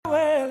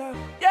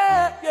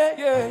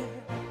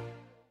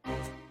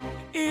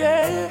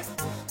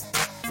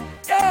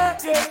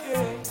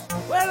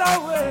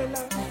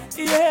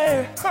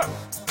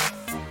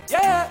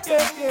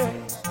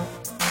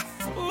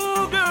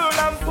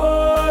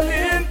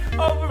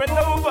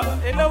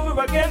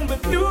over again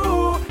with you.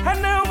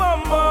 And now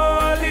I'm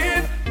all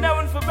in, now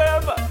and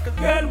forever. Cause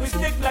girl, we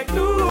stick like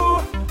glue.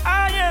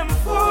 I am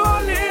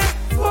falling,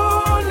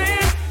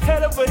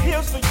 head over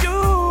heels for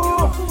you.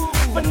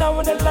 But now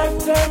in a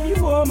lifetime,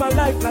 you are my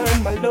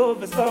lifeline. My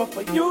love is all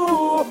for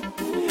you.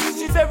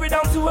 She's very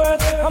down to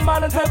earth, a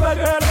modern type of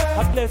girl.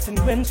 A blessing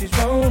when she's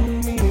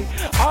around me.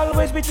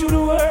 Always be true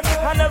to her,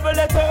 I never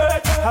let her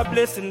hurt. A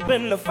blessing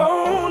when they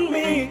found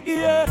me,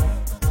 yeah.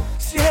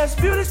 She has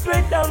beauty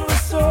straight down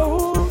with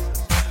soul,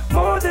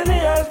 more than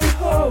the eyes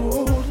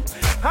behold.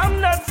 I'm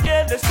not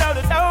scared to shout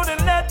it out and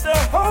let the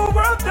whole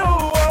world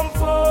know I'm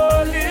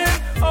falling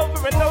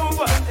over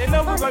and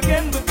over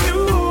again with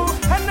you.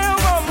 And now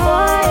I'm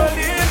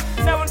falling,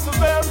 now and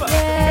forever.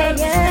 Girl, we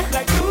stick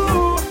like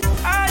you.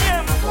 I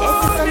am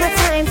falling.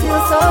 It's summertime,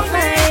 feel so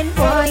fine.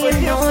 Boy, you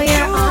know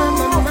you're on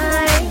my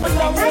mind.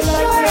 And as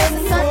sure as the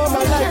sun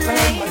will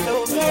shine,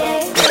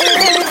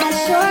 yeah, as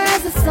sure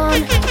as the sun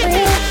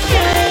will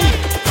shine,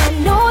 I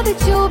know that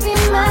you'll be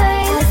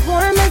mine. As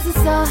warm as the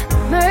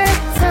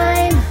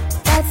summertime,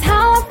 that's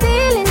how I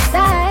feel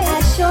inside.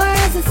 As sure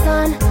as the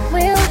sun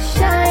will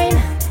shine,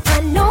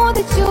 I know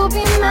that you'll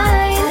be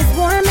mine. As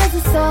warm as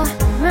the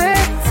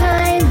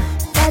summertime,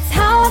 that's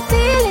how I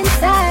feel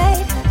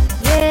inside.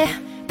 Yeah,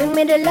 bring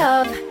me the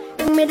love,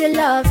 bring me the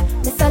love.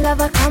 Mr.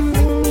 Lover, come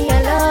bring me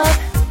your love.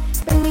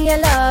 Bring me your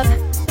love,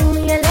 bring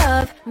me your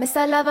love.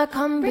 Mr. Lover,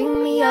 come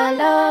bring me your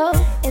love.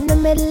 In the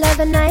middle of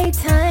the night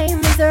time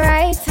is the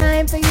right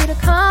time for you to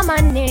call my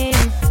name.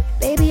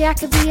 Baby, I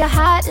could be a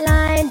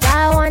hotline.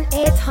 Dial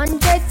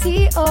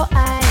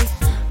 1-800-TOI.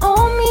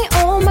 Oh me,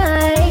 oh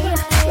my.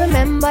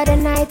 Remember the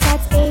night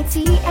at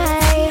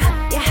ATI.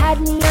 You had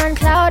me on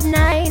cloud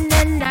 9,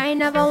 and I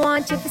never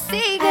want you to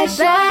say goodbye. As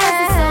sure as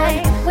the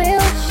sun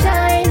will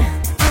shine,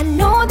 I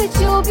know that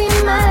you'll be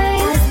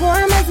mine. As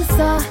warm as the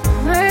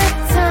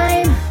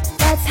summertime,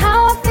 that's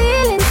how I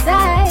feel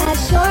inside. As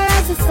sure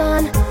as the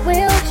sun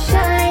will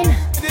shine, I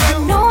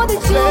know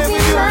that you'll be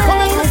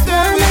mine. As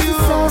warm as the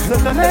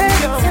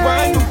summertime,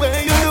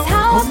 that's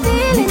how I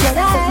feel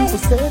inside.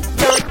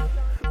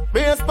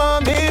 Race for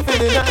me for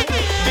the night.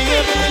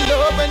 Baby, me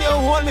love when you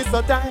hold me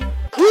so tight.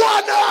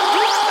 Run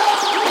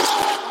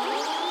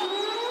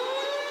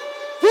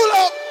pull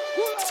up.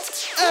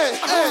 Hey,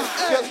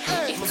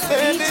 I'ma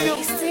baby you,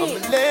 I'ma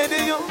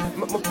lady you,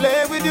 I'ma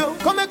play with you.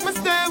 Come make me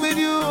stay with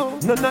you.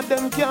 None of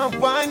them can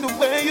wind the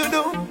way you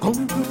do.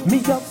 Come me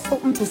have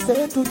something to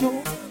say to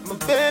you. My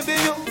baby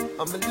you,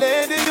 I'ma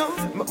lady you,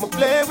 I'ma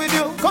play with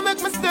you. Come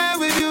make me stay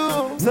with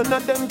you. None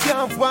of them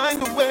can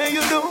wind the way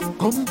you do.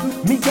 Come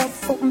me have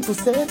something to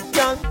say,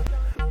 girl.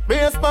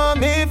 Race for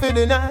me for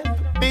the night.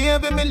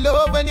 Baby, me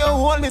love when you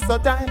hold me so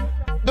tight.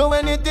 Do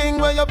anything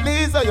where you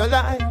please or you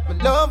like. Me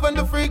love when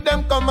the freak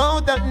them come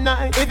out at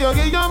night. If you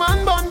give your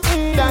man bun,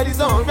 that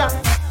is alright.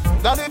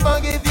 God will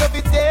forgive you if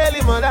you tell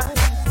him a lie.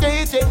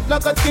 Straight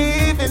like a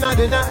thief in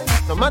the night.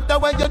 No matter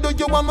what you do,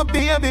 you want my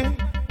baby.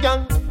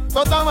 Young,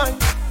 cause I wine,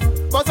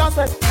 cause I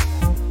say.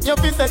 You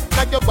feel set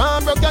like you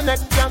want broke your neck,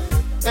 young.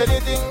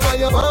 Anything where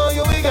you want,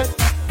 you will get.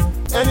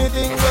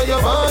 Anything where you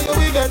want, you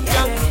will get,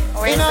 young.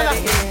 In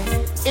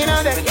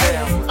a day,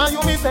 and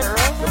you miss it.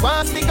 You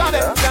want to stick on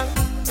it, young.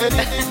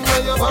 Anything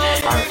where you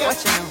want, you will get.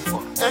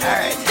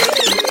 Alright.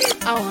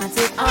 I want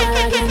it all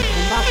again,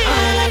 come back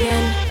all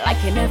again,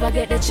 like you never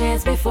get the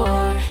chance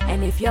before.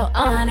 And if you're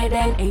on it,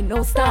 then ain't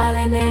no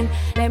stalling in.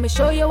 Let me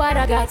show you what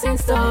I got in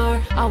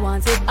store. I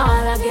want it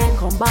all again,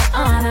 come back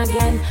on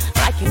again,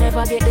 like you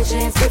never get the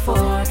chance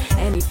before.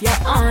 And if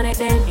you're on it,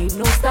 then ain't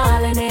no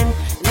stalling in.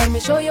 Let me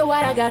show you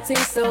what I got in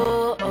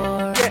store.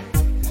 Yeah.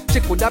 She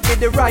coulda be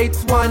the right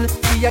one.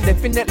 She a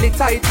definitely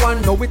tight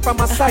one. Know it from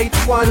a sight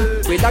one.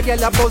 With a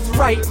girl a buzz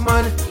right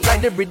man.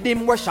 Like the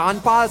rhythm where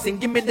Sean Paul sing,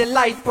 give me the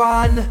light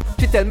pan.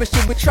 She tell me she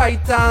with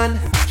Triton.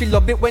 She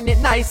love it when it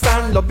nice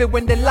and love it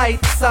when the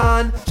lights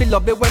on. She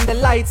love it when the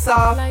lights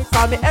off.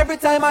 Call me every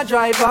time I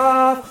drive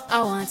off.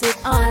 I want it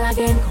all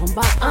again, come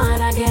back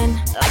on again,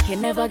 like you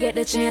never get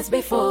the chance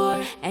before.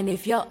 And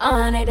if you're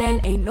on it, then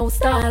ain't no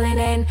stalling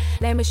in.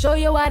 Let me show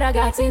you what I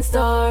got in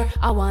store.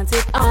 I want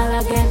it all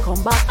again,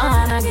 come back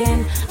on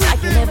again,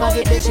 like you never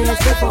get the chance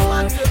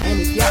before. And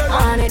if you're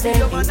on it,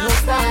 then ain't no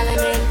stalling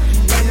in.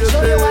 Let me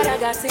show you what I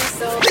got in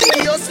store.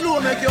 You slow,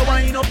 make you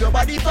wind up your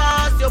body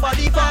fast, your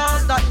body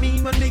fast. That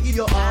mean when me give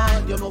you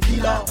hard, you no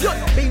feel off. You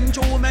been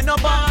through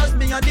menopause,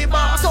 me and the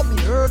boss, so me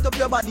hurt up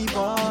your body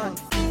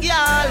fast.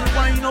 Girl,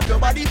 wind up your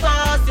body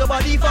fast, your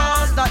body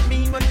fast. That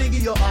mean when me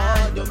give you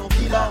hard, you no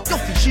feel off. You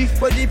fi shift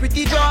for the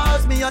pretty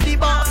jaws, me and the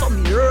boss, so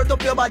me hurt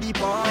up your body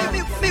fast.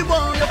 Me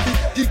want you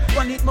to tick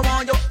on it, me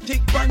want you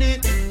tick on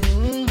it.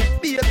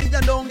 Baby,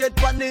 you don't get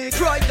panic.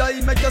 Try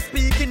die, make you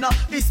speak in a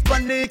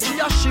Hispanic.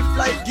 You shift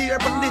like gear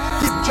from the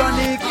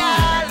Tiptronic.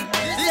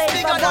 This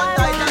bigger than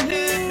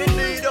Titanic. Me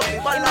need up the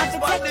balance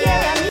panic.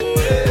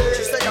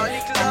 She say you're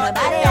little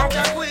and you're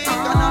quick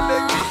and I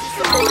make you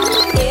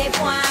Hey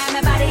boy,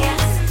 my body,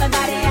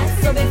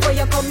 so before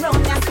you come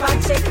round and spot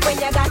check when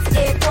you got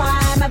hey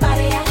boy, my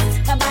body,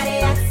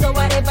 so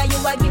whatever you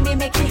are give me,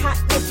 make it hot,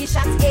 make it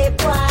shot. Hey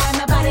boy,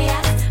 my body,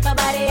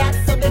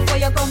 so before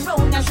you come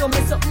round and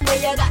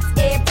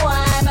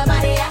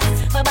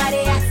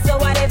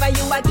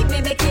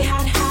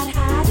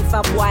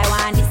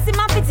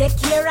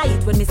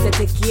say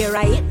take care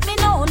of it. Me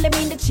no only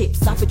mean the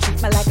chips. I fi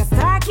treat me like a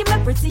star, keep me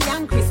pretty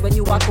and crisp. When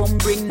you a come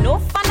bring no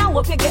fun, I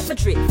hope you get me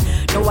drip.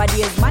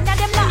 Nowadays, man, of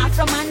them not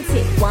Afro man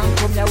tip. One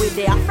come there with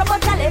the Afro,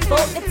 but I left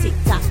out the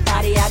tic-tac.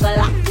 Body I go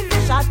lock if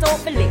you shot out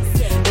the lips.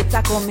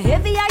 Better come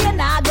heavier, you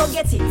nah go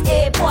get it.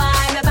 Hey boy,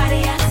 my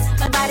body hot,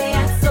 my body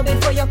hot. So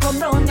before you come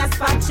round, ya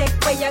spot check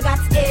where you got.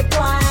 Hey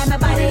boy, my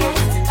body hot,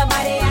 my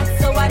body hot.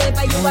 So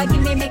whatever you a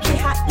give me, make it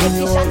hot, make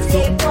it shot.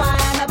 Hey boy,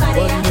 my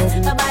body hot,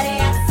 my body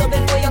hot. So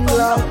before you come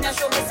round, ya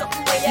show me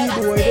something where you got.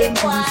 Hey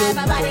boy,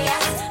 my body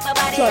hot, my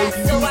body hot.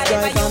 So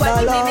whatever you a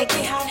give me, make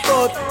it hot.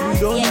 But we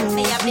don't know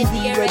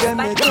where them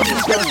make it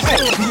happen.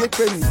 Be a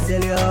friend,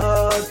 sell your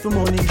heart for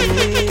money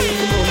green.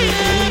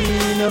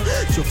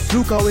 Just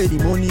look away the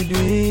money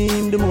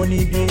dream, the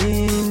money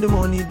dream, the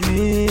money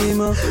dream.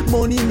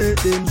 Money make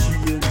them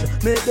change.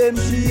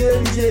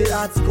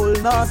 At school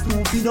now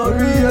stupid no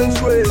real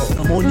way.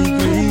 Money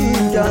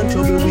green can't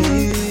trouble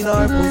me in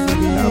our pussy.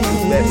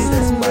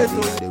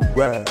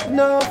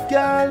 No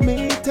girl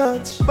me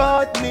touch,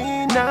 but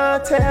me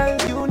not tell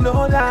you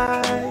no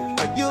lie.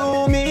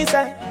 You me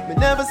say, me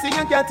never see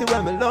a cat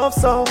when me love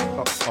so.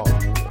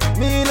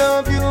 Me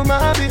love you,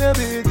 my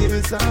baby,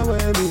 this is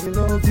where me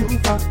love you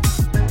for.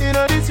 You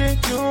know the trick,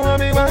 you want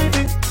me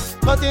wifey,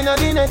 but in the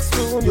next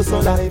room you so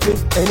lively.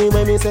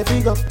 Anyway me say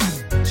pick up,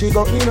 she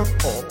go in up.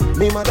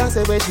 Me mother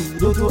say where she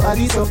do to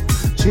Aliso.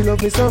 She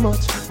love me so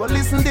much, but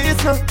listen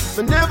this now.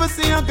 Me never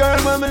see a girl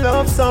when me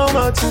love so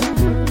much.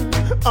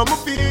 I'm a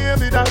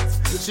baby that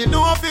she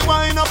know if you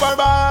wind up her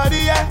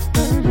body, yeah.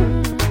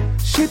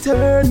 She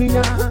turn me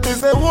on. She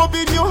say,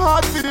 open your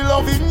heart for the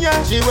loving,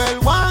 yeah. She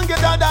well want get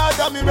her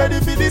daughter, me ready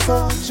for this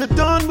song. She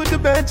done with the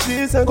bed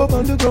sheets and go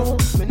on the go.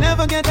 Me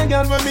never get a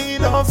girl when me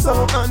love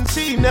so, and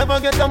she never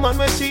get a man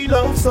when she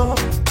love so.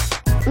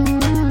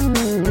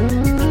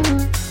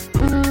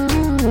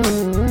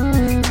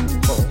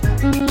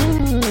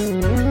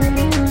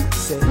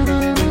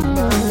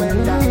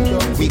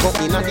 We go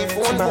in on the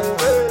phone, man.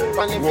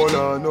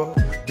 No,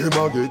 them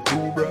a get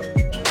too bright.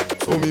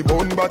 So me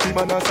bone body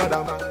man a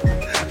Saddam.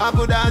 I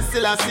coulda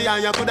still a see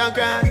and you coulda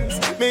cry.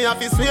 Me have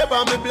to sweep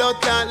on me blood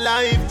clot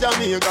life.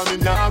 Jamaica me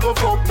nah go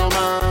fuck no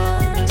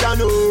man. Ya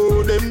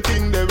know them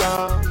thing they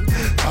wrong.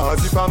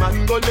 Cause if a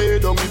man go lay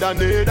down with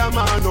another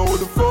man, how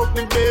the fuck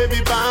the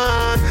baby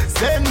ban?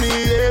 Send me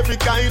every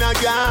kind of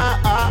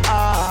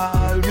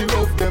girl. Me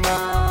love them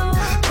all.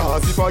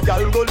 Cause if a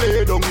girl go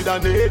lay down with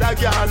another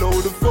girl,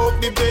 how the fuck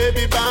the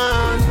baby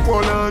ban?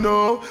 Wanna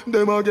know,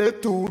 them a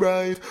get too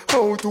bright.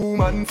 How two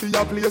man fi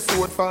a play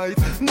sword fight.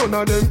 None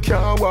of them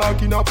can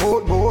walk in a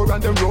port more,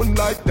 and them run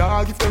like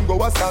dog if them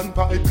go a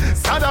standpipe.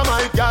 Sada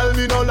my girl,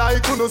 me no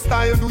like who no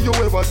style. Do you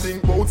ever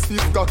think about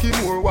stiff cocky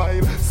more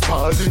wild?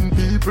 Spalding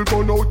people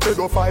go out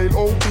pedophile.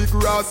 How big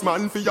grass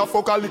man fi a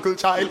fuck a little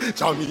child.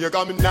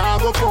 Jamaica me nah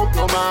go fuck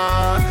no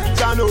man.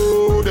 Ya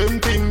know them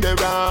thing they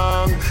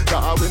wrong.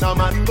 Cause when a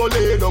man go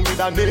lay down with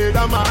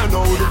another man,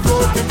 how the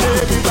fuck the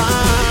baby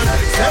ban?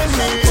 Send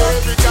me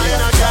every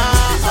kind of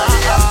girl.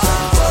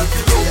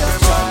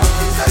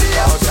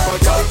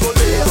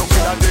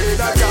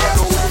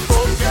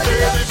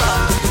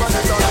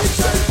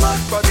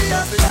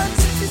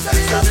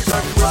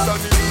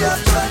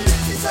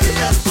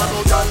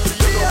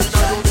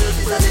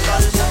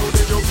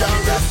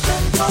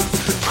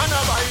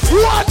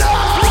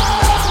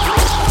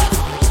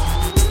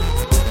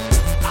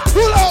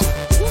 Pull up!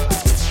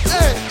 Hey,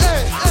 hey,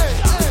 hey, hey,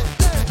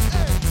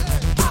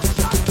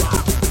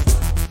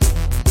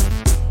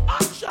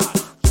 Action!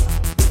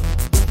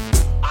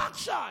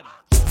 Action!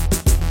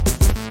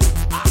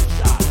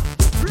 Action!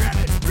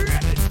 Ready!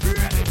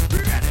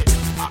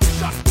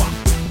 Action back!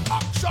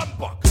 Action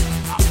back!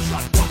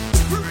 Action back!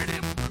 Ready!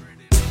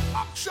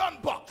 Action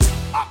back!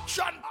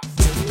 Action!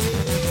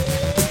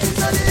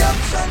 These are the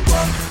action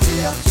back. The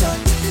action.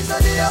 These are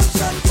the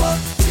action back.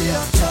 The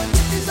action.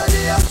 These are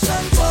the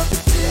action back.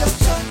 The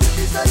action.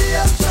 These are the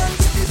action.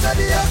 These are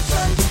the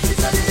action.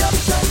 These are the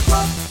action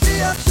back. The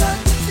action.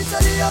 These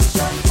are the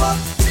action back.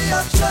 The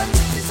action.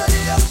 These are the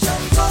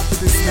action back.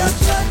 The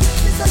action.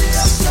 These are the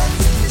action.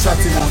 These are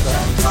the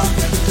action back.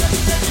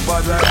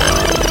 Bad like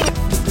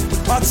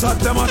hot shot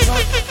them a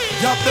shot,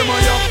 yap them a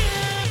yap.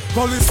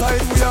 Police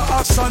side we a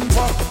action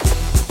pack.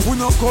 We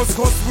no cuss,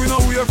 we no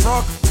wear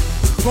frock.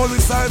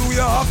 Police side we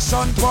a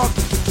action pack.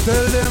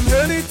 Tell them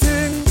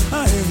anything,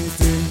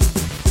 anything.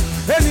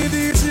 Any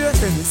DJ,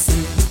 any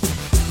sing.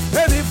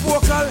 Any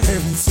vocal,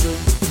 any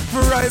string. Me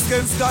rise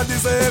against God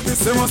is a heavy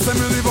sin. They must say me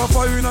live a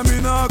fire and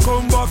me nah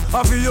come back.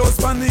 Have a house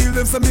pan heal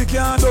them say me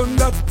can't done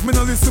that. Me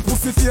no listen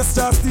pussy face,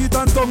 chest, teeth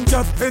and tongue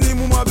cat. Any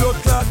mama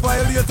blood clot,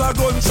 violate a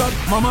gunshot.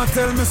 Mama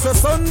tell me say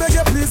son, beg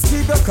you please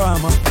keep your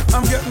calm.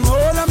 I'm getting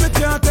old and me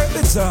can't take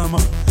the drama.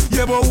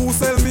 Yeah, but who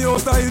sell me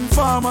out a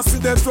informer? See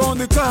that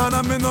round the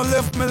corner, me no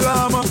left me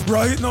llama.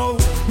 Right now,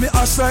 me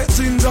ash like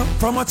ginger.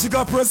 From a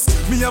chica press,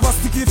 me have a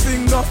sticky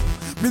finger.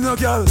 Me no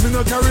girl, me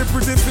no carry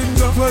pretty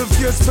finger. 12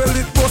 gauge spell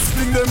it, bust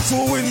fling them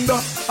through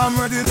window. I'm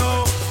ready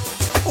now.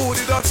 Who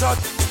did that shot?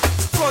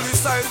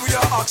 Police side, we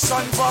are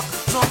action back.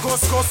 No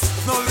cuss,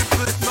 no lip,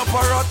 no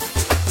parrot.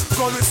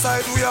 Gully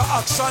side we are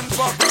action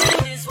pack.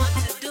 Here's what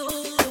to do.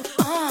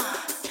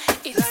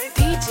 It's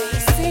DJ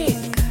Sick.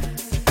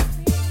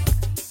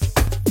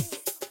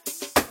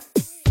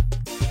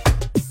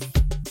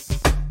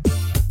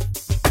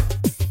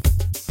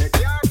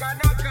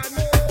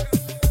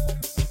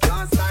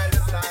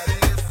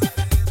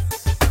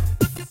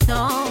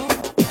 No,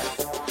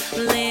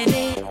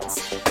 ladies,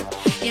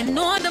 you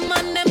know the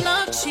man them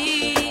not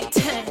cheat,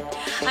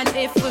 and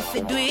if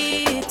we do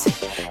it,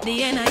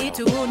 the end of it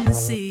wouldn't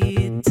see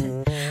it.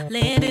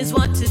 Ladies,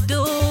 what to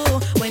do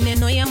when you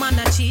know your man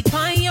a cheat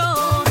on you?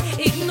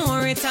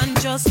 Ignore it and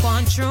just go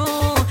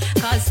through.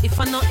 Cause if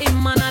I know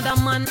him another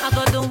man, I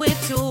go do it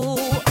too.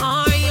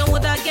 Or you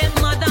woulda get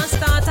mad and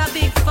start a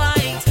big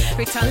fight.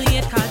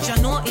 Retaliate cause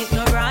you know it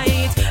no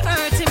right.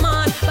 Hurt him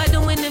on by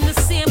doing him the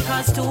same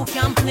cause two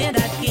can't play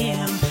that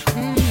game.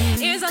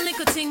 Here's a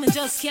little thing me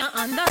just can't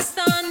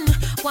understand.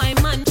 Why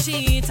man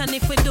cheat and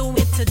if we do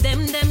it to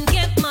them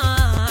get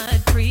mad.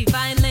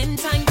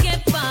 Pre-violent and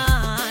get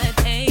bad.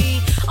 Hey,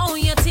 how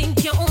you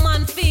think your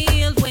woman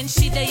feel when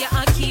she there you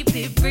keep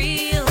it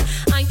real?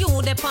 And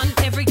you depend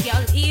every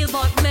girl heel,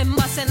 but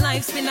remember say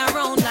life spin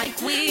around like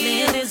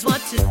wheels. Ladies,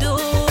 what to do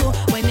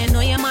when you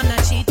know your man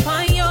a cheat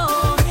on you?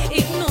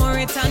 Ignore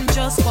it and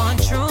just go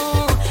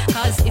through.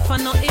 Cause if I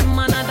know him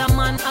another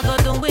man, I go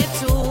do it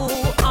too.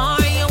 Or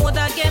you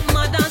woulda get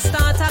mad and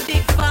start a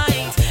big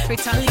fight.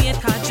 Retaliate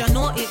cause you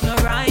know it no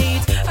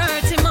right.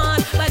 Hurt him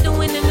on by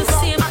doing him the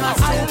same cause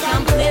two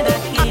can't play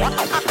that game.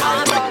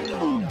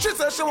 She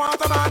said she want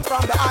a man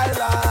from the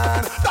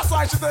island. That's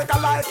why she take a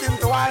liking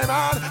to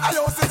Iman. I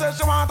also say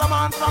she want a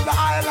man from the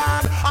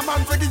island. A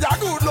man to give you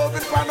good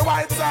loving from the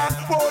white sand.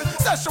 Boy,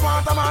 says she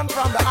want a man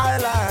from the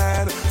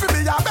island. To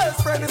be your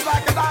best friend is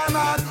like a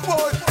diamond.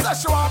 Boy,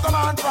 says she want a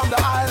man from the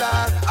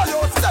island. I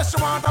also say she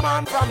want a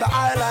man from the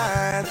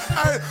island.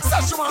 Hey,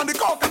 says she want the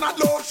coconut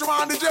love, she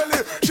want the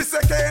jelly. She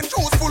say cane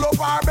juice full up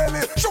her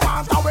belly. She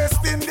want a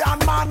West Indian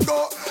man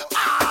go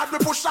hard. Me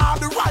push all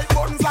the right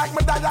buttons like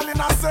me dial in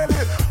a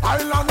celly.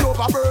 Island love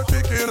a bird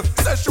picking.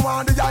 Says she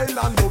want the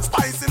island love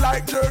spicy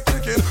like jerk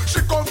chicken.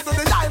 She comes to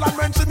the island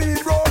when she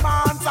need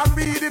romance and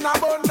weed in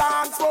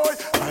abundance, boy.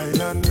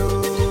 Island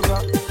love,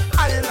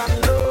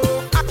 island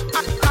love,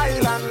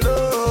 island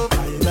love,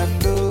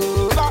 island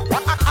love,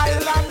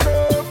 island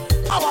love.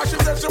 How she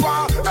said she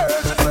want, she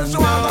said she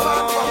want a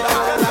man from the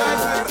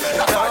island.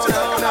 That's why she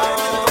take a man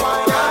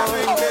from the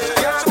island.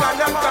 She want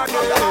them from the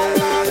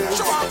island.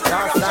 She want to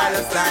bring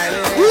a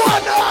style.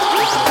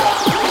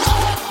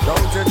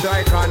 Don't you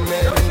try con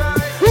me.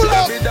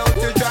 Baby, don't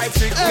you try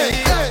trick me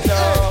up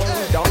now.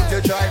 Don't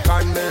you try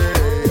con me.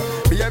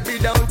 Baby,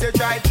 don't you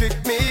try trick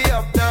me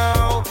up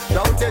now.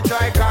 Don't you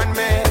try con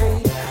me.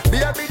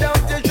 Baby,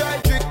 don't you try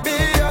trick me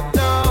up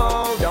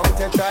now. Don't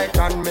you try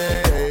con me.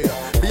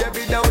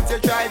 Baby, don't you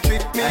try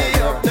trick me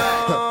up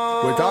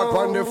now. We talk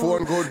on the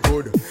phone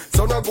good.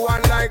 So no go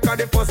on like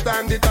the first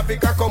time the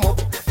topic a come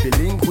up. The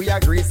link we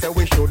agree say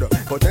we should.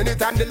 But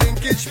anytime the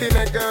linkage fi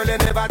make girl they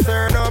never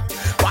turn up.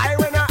 Why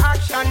when a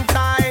action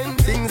time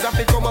things have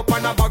to come up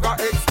and a bag of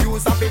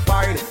excuse have to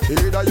find.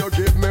 Either you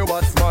give me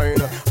what's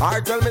mine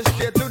or tell me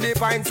straight to the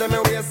point so me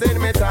wasting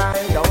me time.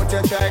 Don't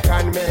you try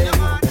con me.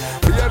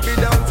 Baby,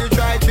 don't you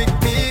try trick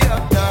me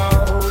up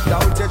now.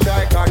 Don't you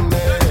try con me.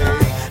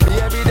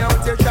 Baby,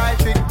 don't you try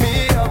trick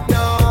me up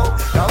now.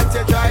 Don't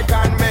you try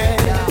con me.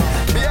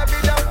 Baby,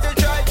 don't you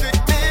try trick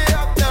me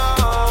up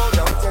now.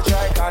 Don't you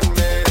try con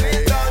me.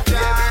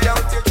 Baby,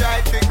 don't you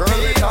try trick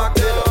me up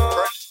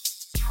now.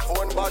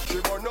 Phone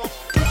battery burn up.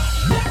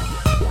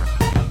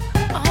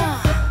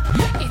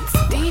 It's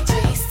DJ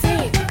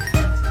Sick.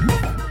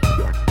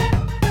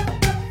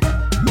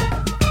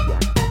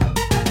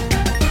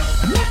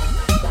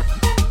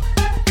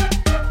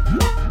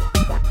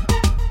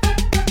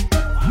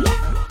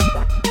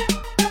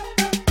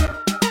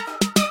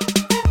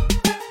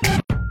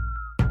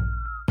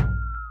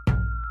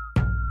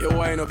 You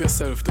wind up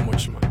yourself too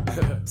much, man.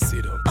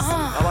 Sit down.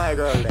 How my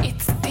girl then?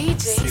 It's DJ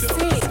Sick.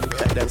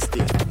 Let them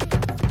stay.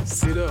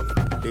 Sit down.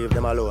 Leave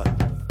them alone.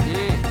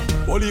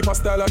 Whole heap of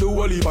style I do,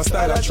 whole heap of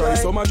style I try.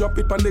 Some a drop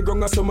it on the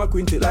ground and some a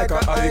quint it like a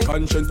eye.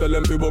 Conscience tell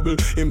them fi bubble,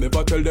 him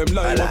never tell them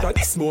lie. But at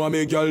this more I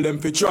make y'all them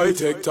fi try.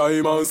 Take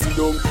time and sit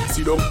down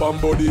pan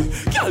body.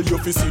 Girl you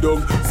fi sit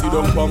down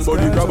pan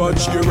body. Grab a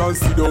chair and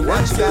sit down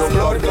pan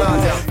body.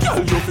 Girl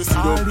you fi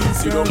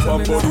sit down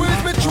pan body.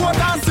 Squeeze me throat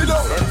and sit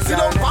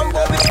down pan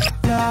body.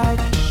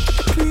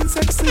 Clean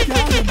sexy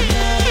girl when me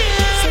love.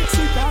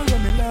 Sexy girl when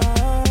me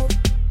love.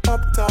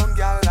 Uptown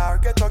girl or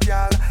ghetto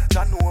girl.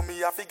 Ya know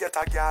me I fi get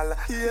a girl.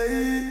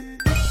 Yeah.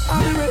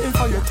 I've been waiting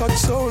for your touch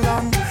so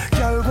long.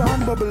 Girl, go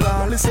and bubble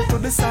and listen to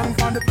the song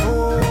on the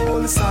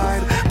pole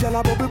side. Girl,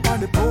 a bubble on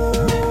the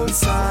pole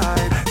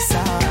side.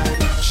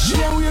 She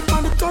a wait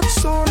on the touch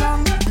so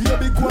long.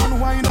 Baby, go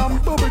and wine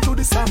and bubble to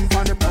the song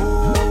on the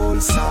pole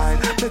side.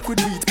 Make we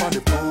do it on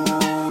the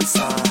pole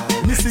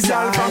side. Missy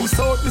girl from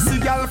south, missy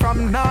girl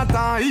from north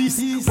and east.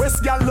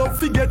 West gal love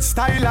fi get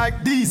style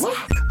like this.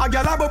 A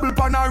gal a bubble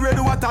pan and red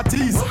water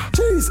tease.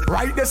 Cheese,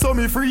 right there so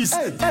me freeze.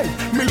 Hey,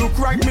 me look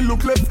right, me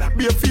look left.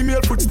 Be a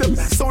female footstep.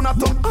 Sound a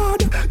tongue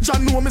hard. Jah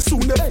know me soon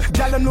deaf.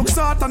 Gal them look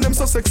smart and them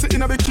so sexy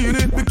in a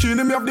bikini.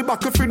 Bikini me have the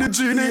back for the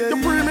genie.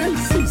 You bring me?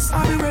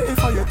 I be waiting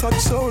for your touch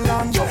so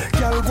long.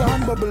 Gal go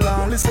and bubble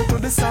on. Listen to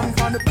the song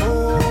on the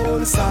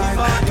pole side.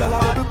 Gal a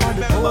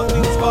bubble on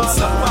the pole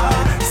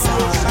side.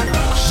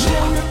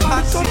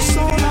 I touch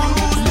so long.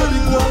 Girl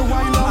go and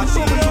wind up.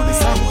 Bubble to the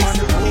song on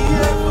the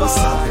pole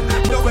side.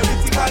 Know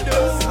everything I do,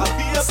 I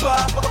feel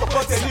far,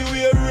 but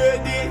anyway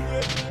ready.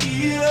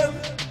 Yeah,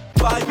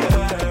 fire.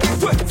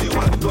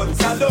 21 guns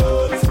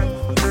alone,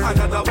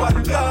 another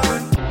one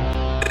gone.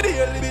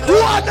 Really,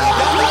 this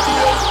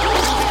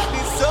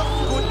up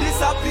could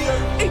disappear.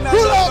 In a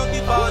shot,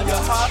 give all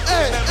your heart.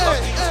 Remember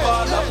things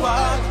fall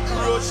apart.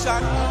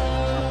 Russian,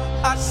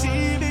 I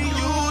see me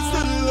used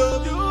to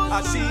love, I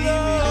see me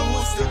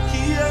used to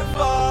care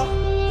for.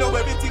 Know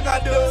everything I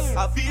do, I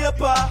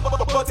vapor,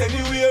 but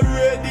anyway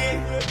ready.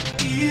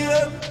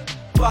 Yeah,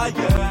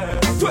 fire.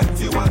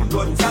 21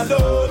 guns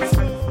alone,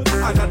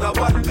 another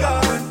one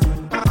gone,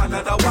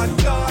 another one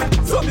gone.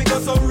 So me go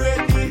so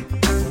ready.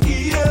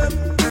 Yeah,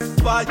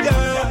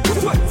 fire.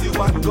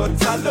 21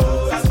 guns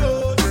alone,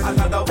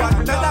 another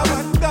one gone.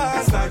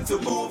 It's time to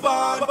move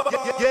on.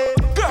 Yeah.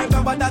 Girl,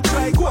 remember that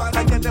try go on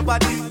like you never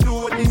did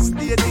know this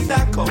day did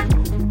I come.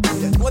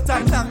 What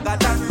time longer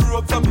than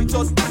rope, so we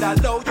just did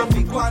allow you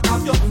to go and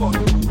have your fun.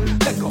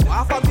 Let go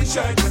off of the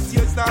shirt, the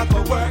tears not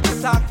go work.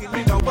 You're talking,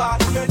 me no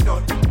want hear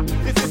none.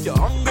 If you're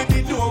hungry,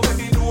 they know when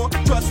they know.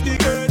 Trust the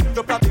girl,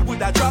 you probably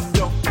would have dropped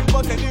down.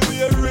 But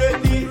anyway,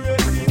 ready,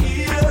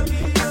 yeah,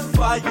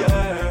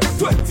 fire.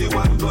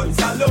 21 guns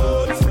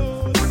alone,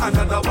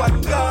 another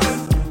one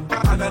gone,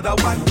 another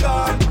one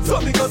gone. So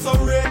me go so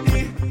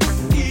ready,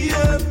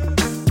 yeah,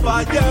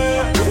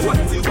 fire.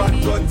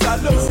 21 guns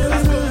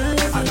alone.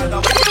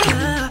 Another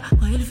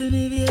wine for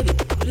me, baby,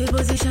 put a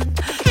position.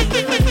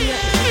 Everybody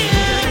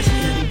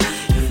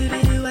you feel be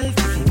the wife,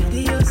 you feel be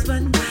the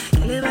husband.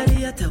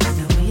 Everybody at the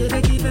window, you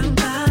gotta keep them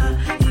back.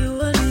 You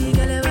want me,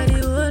 girl,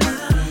 everybody want me.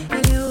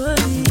 And you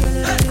want me, girl,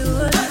 everybody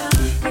want me.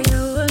 And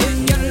you want me,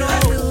 girl,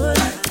 everybody want me.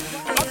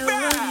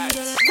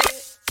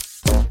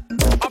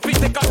 I feel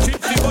take a trip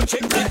to go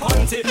check the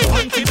auntie.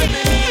 Auntie, baby,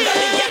 me that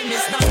the girl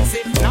Miss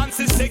Nancy.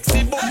 Nancy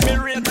sexy, but me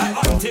rate her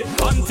auntie.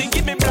 Auntie,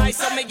 give me price,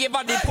 so me give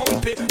her the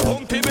pumpy.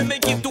 Pumpy, me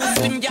make it too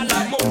slim, girl,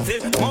 a mumpy.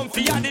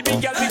 Mumpy are the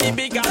big girl with the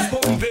big ass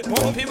pumpy.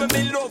 Pumpy, me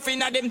be loaf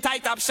in a them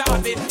tight up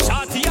shorty.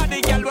 Shorty are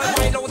the girl when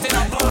wild out in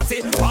a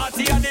party.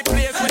 Party are the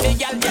place where the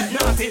girl get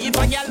naughty. If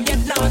a girl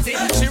get naughty,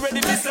 she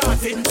ready to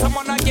slaughter.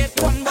 Someone a get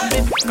one, but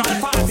they call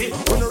party. We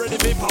no ready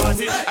to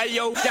party. Hey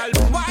yo, girl,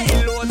 wild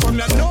out from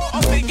you know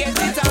how to get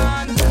it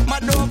on.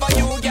 Mad over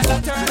you, girl, a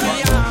turn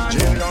me on.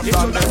 You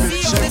should have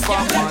seen this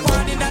girl that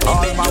party that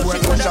all my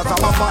well wishes are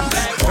my fans.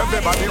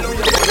 Everybody we are.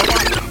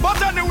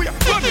 But anyway,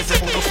 let me say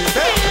who no fit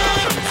there.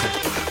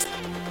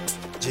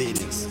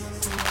 Genius.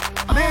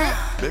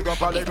 Big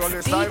up all the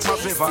gully style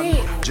massive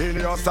and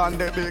Genius and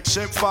the big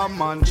ship fan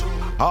man.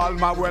 All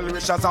my well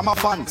wishers are my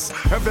fans.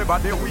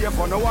 Everybody wait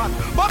for no one.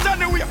 But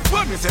anyway,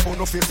 when me say who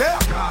no fit there,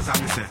 Gaza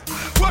me say.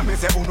 When me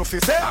say who no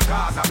fit there,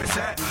 Gaza me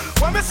say.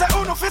 When me say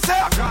who no fit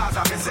there,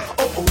 Gaza me say.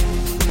 Oh oh.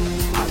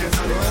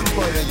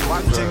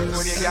 One thing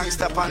with the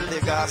gangster pan the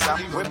Gaza.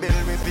 We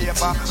build with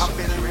paper and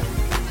build with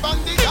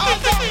Bandy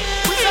Gaza,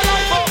 we say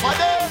life over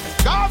there.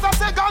 Gaza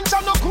say ganja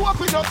no cook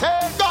with no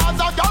take.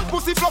 Gaza girl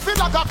pussy fluffy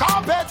like a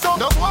carpet. So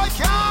no boy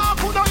can't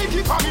put no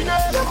icky for me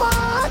name. No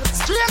man,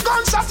 straight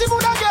gunshot he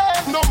would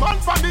again. No man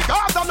from the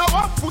Gaza no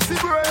want pussy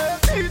bread.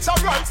 Teach a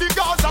right the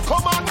Gaza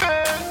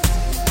commandment.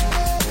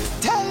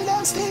 Tell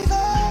them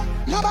Steven,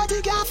 nobody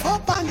can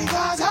fuck on the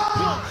Gaza.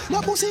 No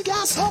pussy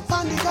can suck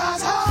on the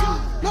Gaza.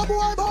 No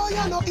boy,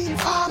 you no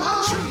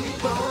informer.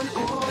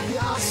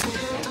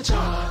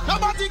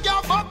 Nobody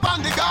can fuck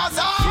on the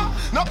Gaza.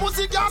 No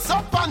pussy can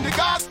suck on the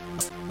Gaza.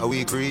 Are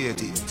we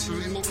creative?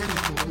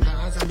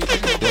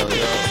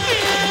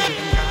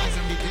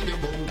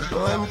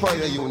 No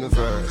Empire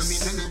Universe.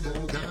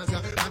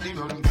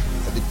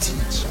 The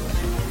teacher.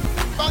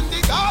 On the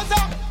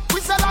Gaza,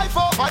 we say life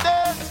over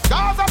there.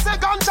 Gaza say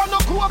ganja no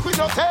cook with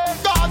no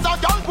take. Gaza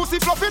girl pussy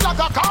fluffy like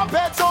a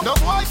carpet. So no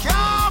boy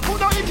can't put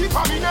no icky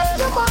for me name.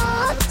 No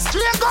man,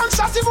 straight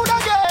gunshot he would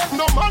again.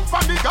 No man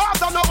from the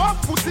Gaza no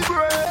want pussy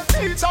bread.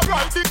 Teach a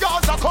right the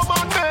Gaza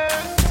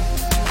commandment.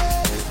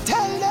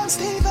 Tell them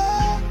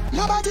Steven,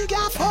 nobody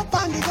can fuck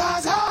on the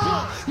Gaza.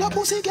 No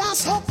pussy can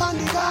suck on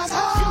the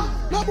Gaza.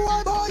 No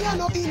boy, you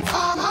no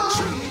informer.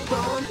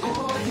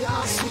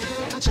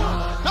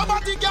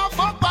 Nobody can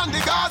fuck on the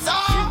Gaza.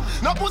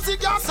 No pussy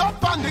can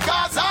suck on the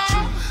Gaza.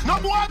 No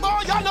boy,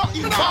 you no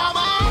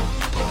informer.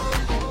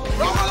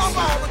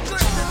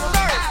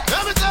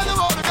 Let me tell you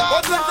about the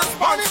Gaza.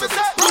 Money me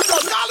say,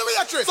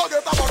 so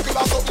get a bucket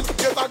of something,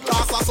 get a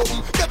glass or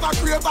something. Get a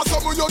crate or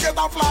something, you get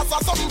a flask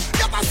or something.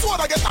 Get a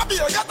soda, get a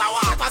beer, get a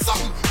water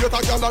something. Get a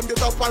gallon,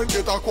 get a pint,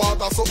 get a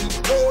quart or something.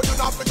 Oh, you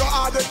not figure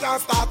hard, you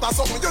can't start or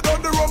something. You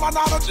done the rum and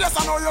all the chase,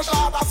 I know you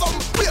shot or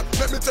something. Wait,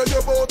 let me tell you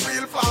about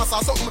real flask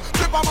or something.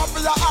 Flip 'em up for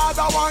your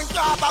order, one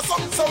cart or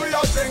something. So we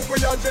a drink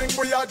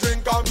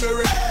and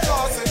berry.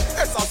 Classy,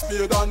 it's a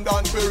spade and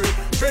danberry.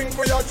 Drink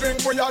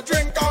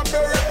and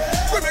berry.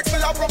 We mix the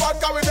apple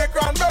vodka with the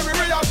cranberry.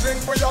 We a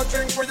drink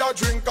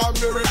and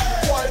berry.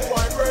 White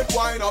wine, red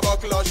wine, a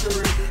buckle of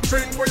sherry.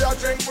 Drink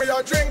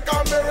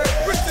and berry.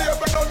 We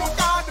table no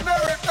look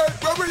ordinary. Hey,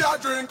 where we a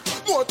drink?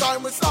 More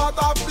time we start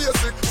off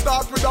basic.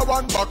 Start with a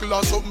one buckle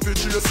and something to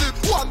chase it.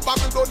 One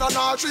buckle done and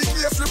all 3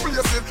 case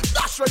replace it.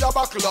 Dash where your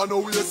buckle and no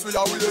waste we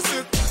a waste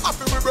it.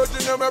 Happy we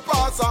breaking them a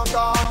pass and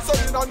dance. So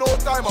in a no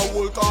time a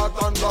whole cart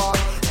and gone.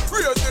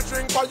 Raise the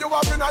drink for you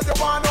up in and you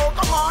want to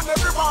come on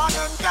everyone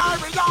and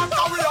carry on.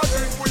 So we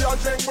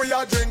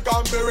a drink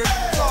and berry.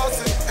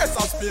 Classy, it's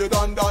a spade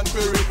and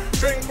danberry.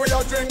 Drink and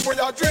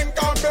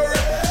berry.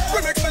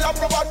 We mix the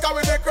apple vodka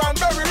with the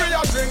cranberry. We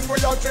a drink and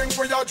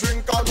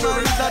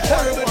berry.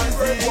 White wine,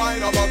 red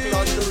wine, a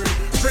buckle of sherry.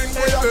 Drink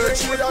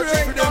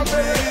and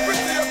berry.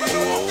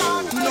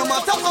 No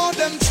matter how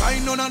them try,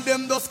 none of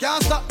them just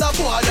can't stop the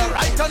boy.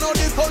 Right I know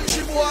the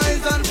country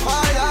boys on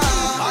fire.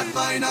 Bad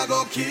mind I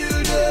go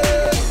kill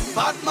them.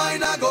 Bad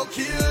mind I go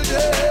kill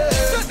them.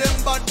 So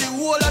them bad, the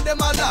whole of them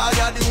a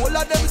liar. The whole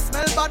of them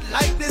smell bad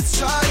like this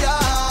shire.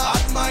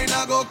 Bad mind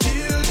I go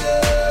kill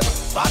them.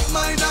 Bad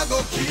mind I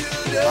go kill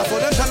them. I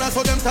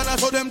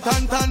saw them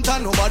tan.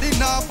 Nobody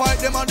now fight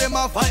them and them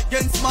a fight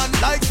against man.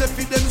 Like they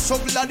feed them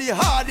struggle are the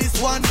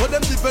hardest one. So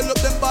them develop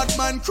them bad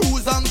man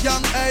crews and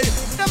gang. Hey,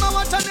 them a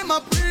watch and them a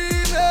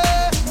breathe.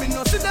 Me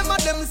no see them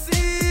and them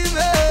see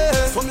me.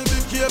 So me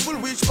be careful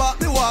which part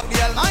me walk.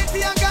 The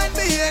Almighty and guide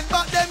me in,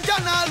 but them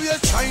can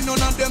always try.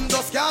 None of them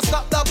just can't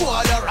stop the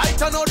boy.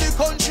 Right I know the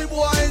country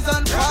boys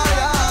on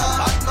fire.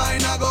 Bad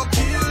mind I go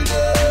kill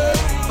them.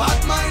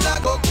 Bad mind I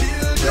go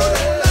kill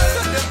them.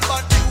 So them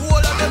bad, the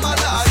whole of them a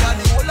liar.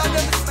 The whole of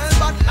them smell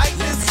bad like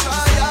this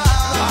fire.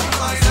 Bad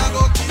mind I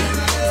go kill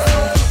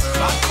them.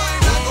 Bad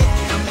mind I go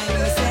kill them.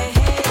 Say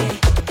hey,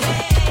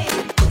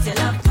 put your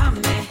love on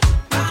me.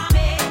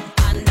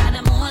 Under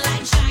the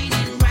moonlight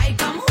shining bright,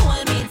 come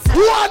hold me tight.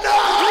 Pull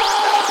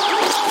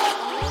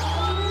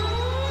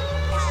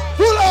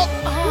up.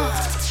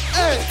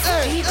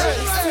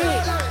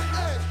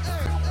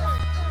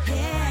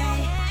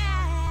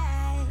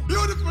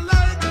 Beautiful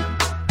lady.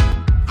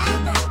 You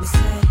make me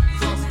say,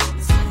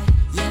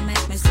 you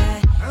make me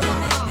say, you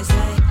make me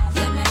say,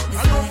 you make me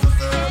say,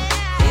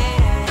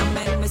 yeah. You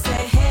make me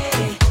say,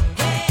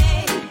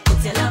 hey,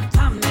 put your love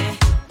on me.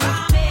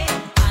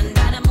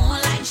 Under the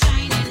moonlight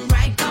shining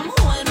bright, come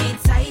hold me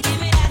tight, give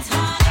me that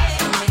honey.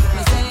 You make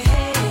me say,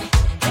 hey,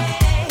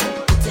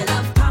 put your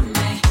love on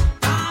me.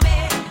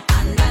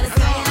 Under the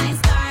skyline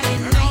starry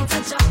night,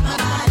 touch up my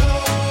body.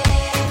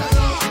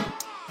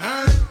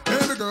 Hey,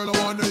 baby girl, I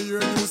wanna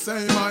hear you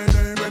say my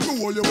name. When me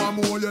hold you, I'm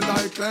hold you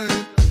like clay.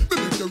 Me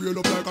make you reel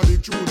up like a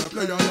big tune, a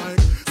player like.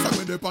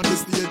 Sing me up on the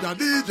stage and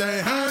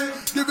DJ, hey.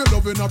 Give you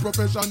love in a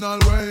professional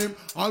way.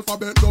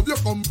 Alphabet love, you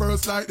come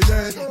first like the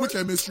day. We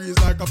chemistry is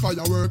like a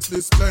fireworks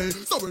display.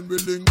 So when we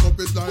link up,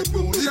 it's like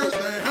New Year's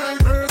Day. Hey,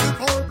 crazy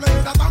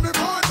foreplay, that's how me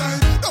birthday.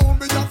 Don't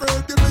be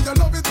afraid, give me your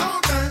love, it's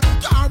all day.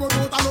 Can't run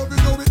out, I love you,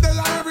 do it day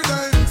and every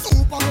day.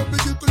 Super love, me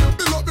give to you,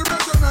 fill up the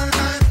resume,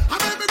 hey. And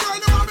baby girl,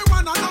 you want me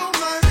one and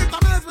only. It's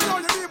amazing,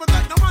 you you even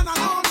take the one and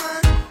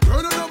only.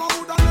 Girl, you never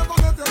would have never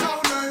left you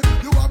lonely.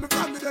 You want me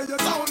from the day you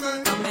told me.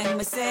 You make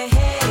me say,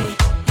 hey,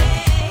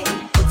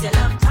 put your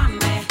love on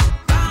me.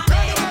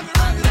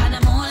 Under the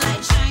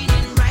moonlight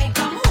shining bright,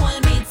 come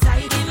hold me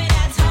tight, give me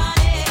that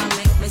honey. You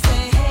make me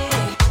say, hey,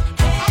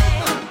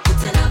 put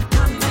your love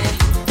on me.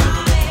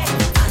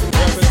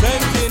 Under the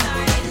skyline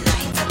starry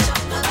night, touch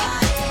up my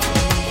body.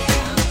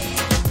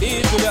 E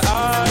to the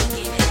R,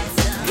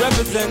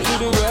 represent to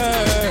the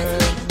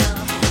world.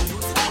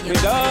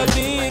 With all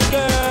these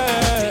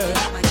girls.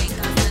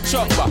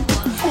 Chop back.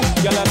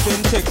 Y'all have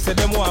send text, say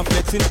them want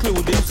flex,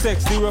 including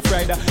sex. The Rough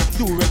Rider,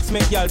 Durex,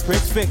 make y'all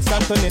press vex.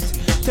 Antoinette,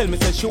 tell me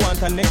say she want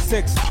her next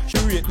sex. She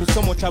rate me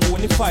so much I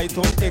won't fight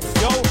on X.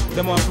 Yo,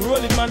 them want to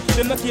roll it, man.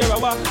 Them not care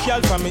about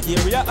y'all from me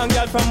area and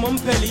y'all from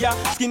Montpellier.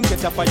 Skin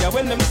catch a fire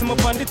when them see me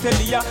on the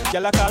telly.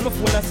 Y'all a call my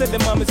phone and say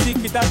them want me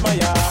secret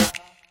admire.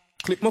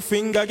 Click my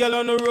finger, girl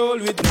on the roll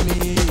with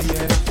me,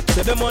 yeah.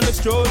 Say them on the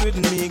stroll with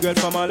me, girl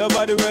from all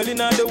over the world in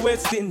the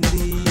West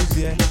Indies,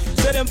 yeah.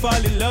 Say them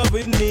fall in love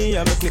with me,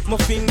 I'ma click my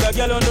finger,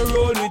 girl on the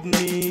roll with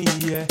me,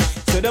 yeah.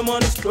 Say them on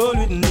the stroll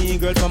with me,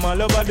 girl from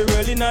all over the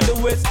world in the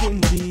West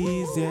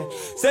Indies, yeah.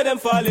 Say them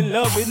fall in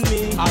love with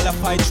me, all I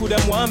fight through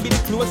them want be the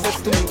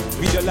closest to me.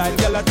 Video like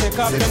girl I take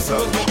off them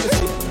clothes make me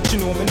see. She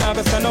know me now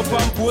go stand up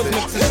and pose make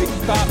me see.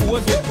 Cause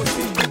who's with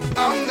pussy.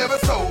 I'm never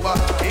sober,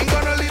 ain't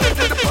gonna leave it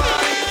till the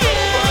party's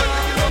over.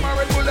 You know my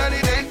Red Bull and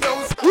it ain't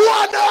those.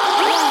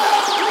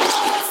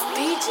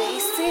 DJ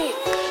Sick.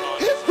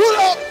 Pull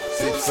up.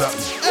 Sip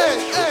something.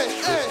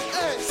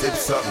 Sip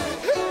something.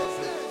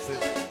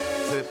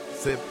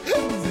 Sip.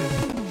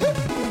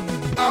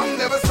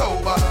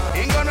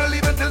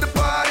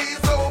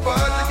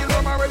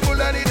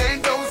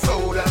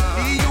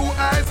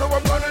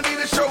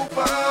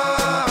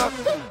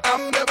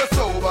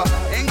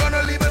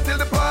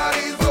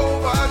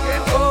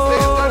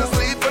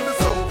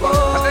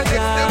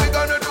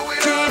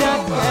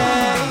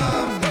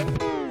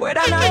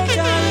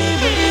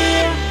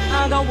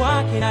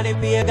 walking on the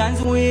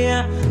pagans way.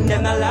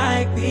 Them not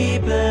like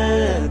people.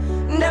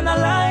 Them not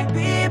like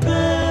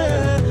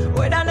people.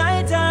 Whether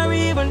night or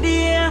even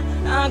day,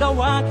 I go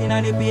walking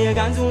on the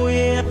pagans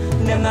way.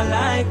 Them not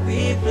like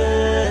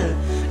people.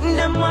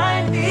 Them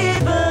white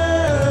people.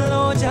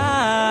 Oh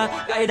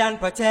Jah, guide and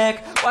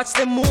protect. Watch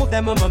them move,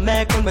 them when me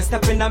make. When we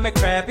step in on me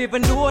crap,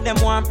 even though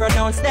them want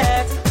pronounce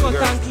that. Cut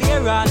and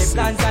clear all the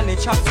plans and the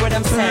chops where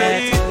them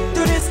set. To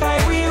the sky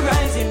we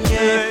rising,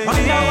 yeah.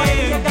 And now I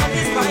get that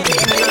is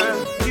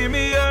my Give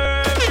me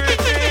your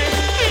everything.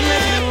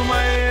 Make you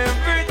my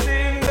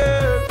everything,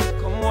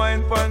 girl. Come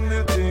wine pon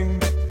the thing.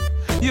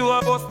 You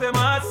are bust them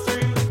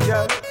heartstring,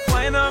 yeah.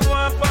 Wine up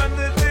one pon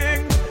the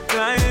thing.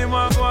 Climb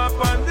up one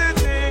pon the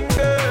thing,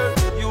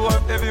 girl. You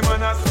want every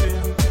man a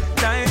sing.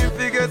 Time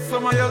to get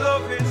some of your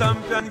loving.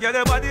 Champion, get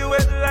your body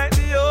wet like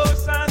the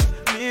ocean.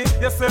 Me,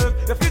 yourself,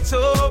 if you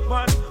choke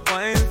man.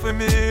 Wine for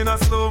me in a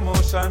slow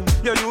motion.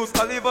 You use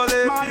olive oil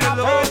for your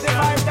lotion.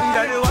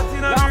 Yeah, you what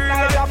in a real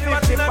life, you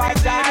what in a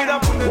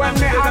bikini. When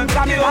me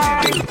answer me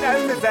hard,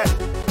 tell me that.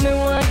 Me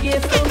want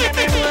get some, me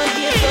want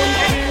get some,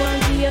 me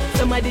want get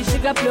somebody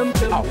sugar plum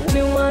plum.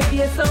 Me want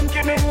get some,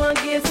 me want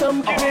get some,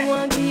 me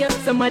want get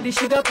somebody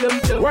sugar plum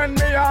plum. When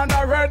me on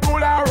a Red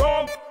Bull and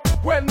rum,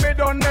 when me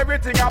done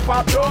everything I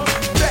pop down.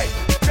 Say,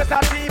 just a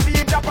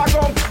TV drop a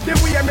gun. The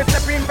way me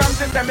step in from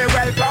system me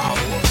welcome.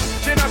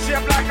 She no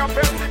shape like a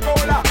Pepsi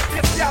Cola.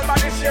 This girl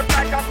body shape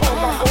like a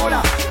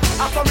Coca-Cola.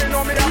 After me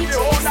know me have the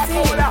owner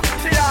cola.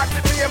 She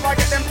asked me if I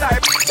get them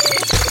type.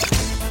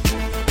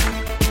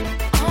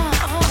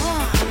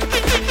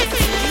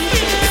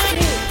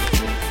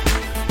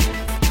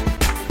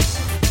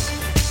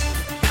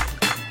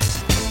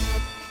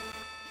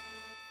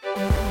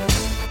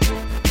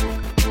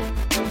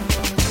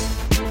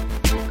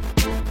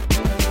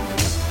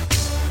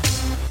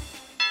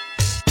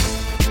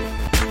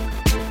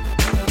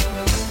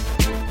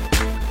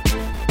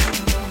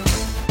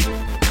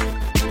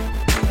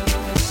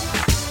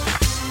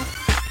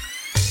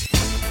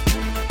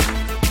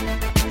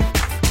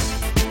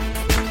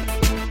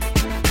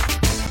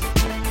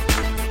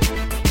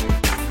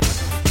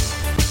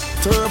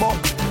 Turbo,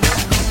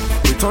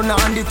 we turn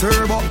on the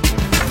turbo.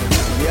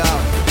 Yeah,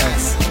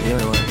 yes, you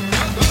know what.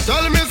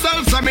 Tell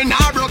myself, say me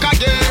nah broke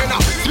again.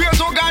 Swear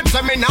to God,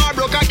 say me nah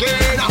broke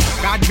again.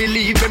 God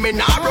believe me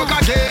nah broke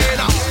again.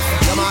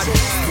 Come on,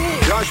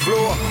 Josh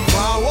flow.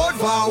 Forward,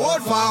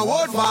 forward,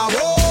 forward,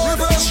 forward.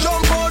 Reverse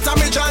jump out of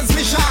me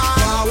transmission.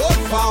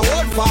 Forward,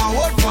 forward,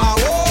 forward,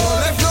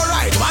 forward. Left to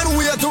right, one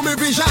way to me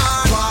vision.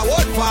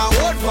 Forward,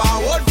 forward,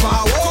 forward,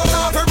 forward.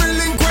 Cut off every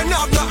link when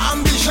have no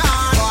ambition.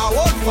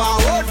 Forward,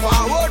 forward,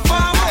 forward,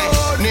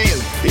 forward. Neil,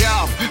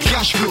 yeah,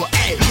 cash flow,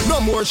 hey. No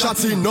more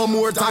shots in, no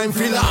more time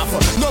for laugh.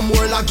 No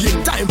more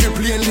lagging, time for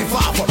playing live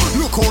off.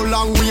 Look how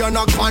long we are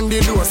knock on the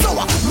door. So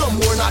no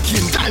more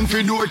knocking, time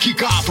for door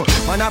kick off.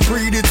 Man I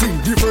pray the thing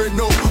different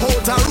now.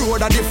 Out the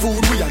road and the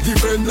food we are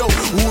different now.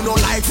 Who no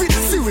like it,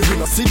 see we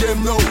no see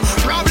them now.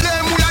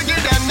 Problem we are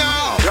get them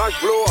now. Cash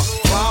flow,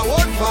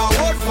 forward,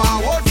 forward,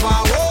 forward,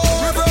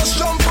 forward. Reverse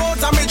jump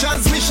out of me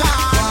transmission.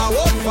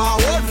 Forward,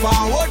 forward,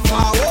 forward,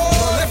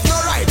 forward. Left no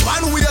right,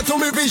 one way to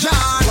me vision.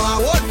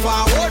 Forward,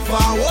 forward,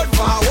 forward,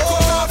 forward.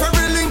 Cut off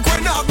every link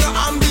when have no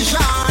ambition.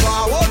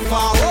 Forward,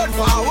 forward,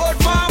 forward,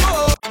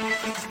 forward.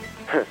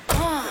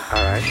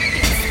 Alright.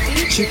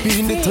 Chip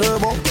in the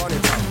turbo.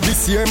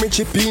 This year me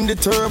chip in the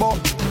turbo.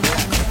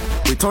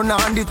 We turn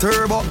on the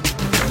turbo.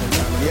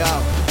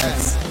 Yeah,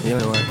 yes, you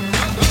know what.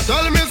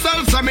 Tell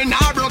myself, say me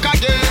nah broke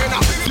again.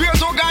 Swear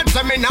to God,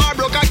 say me nah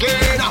broke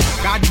again.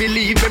 God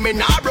believe me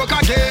nah broke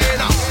again.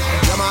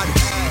 Come on,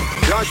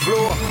 Josh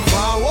flow.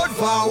 Forward,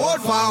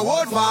 forward,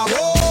 forward,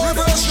 forward.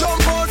 Reverse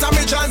jump out of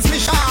me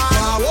transmission.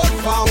 Forward,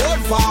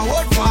 forward,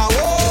 forward,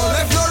 forward.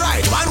 Left to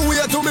right, one way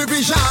to me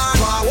vision.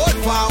 Forward,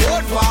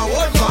 forward,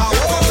 forward,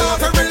 forward. Cut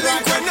off every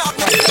link when up.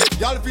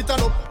 Y'all fit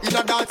on up in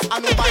a dance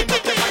and no bind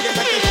up. You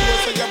make it sure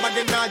so your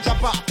body nah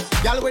drop off.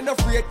 Y'all when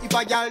afraid if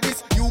I y'all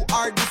this, you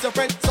are this your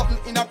friend. Something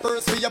in a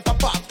purse for your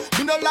papa.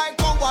 You know like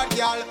coward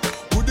y'all.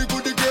 Goody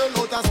goody girl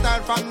out of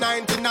style from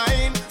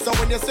 99. So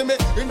when you see me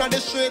in the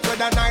street with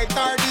a night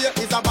or day,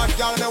 it's a bad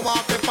girl me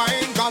walk me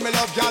fine. Cause me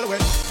love y'all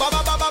when ba ba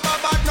ba ba ba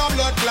ba no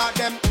blood clot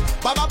them.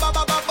 Ba ba ba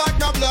ba ba ba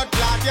no blood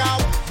clot y'all.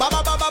 Ba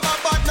ba ba ba ba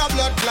ba no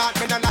blood clot.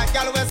 Me no like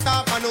y'all when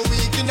stop and no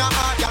weak in the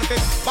heart y'all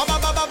fit. Ba ba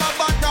ba ba ba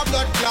ba no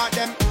blood clot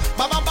them.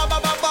 Ba ba ba ba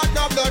ba ba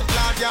no blood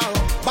clot y'all.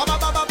 Ba ba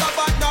ba ba ba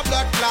ba no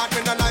blood clot.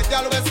 Me no like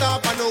y'all when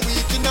stop and no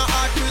weak in the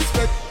heart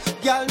respect.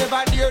 Y'all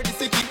never dare this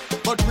thing,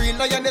 but real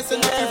lioness and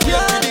nothing play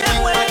with the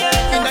king.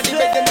 Inna the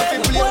bed, them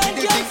nothing play with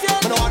the king.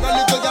 Me no want a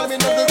little girl, me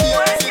no do the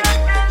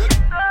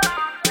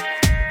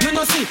You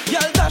know see,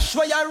 y'all dash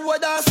where you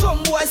road and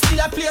some boy still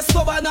a place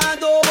cover and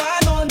do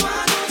one on.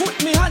 Put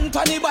me hand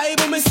on the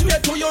Bible, me swear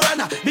to your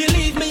honor.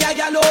 Believe me, I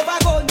gal over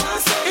gun.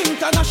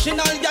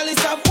 International gal is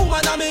a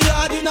woman and me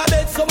yard in a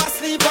bed, so I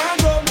sleep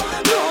and run.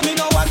 No, me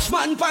no watch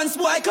man pants,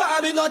 boy,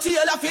 car me no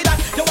tailor for that.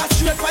 You watch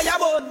straight fire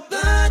bun.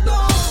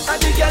 And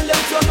the girl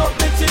them turn up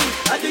me thing.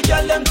 And the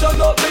girl them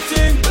turn up me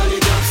thing. Turn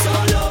it up so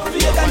low.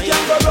 Fade and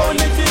can't go round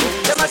me thing.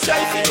 Them a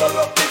try to go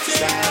up the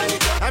thing.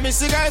 I miss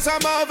the guys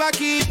I'm over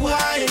keep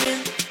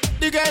whining.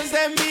 The girls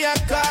them be a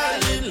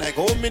calling. Like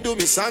how me do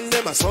me song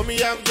them, I saw me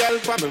have girl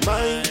for my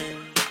mind.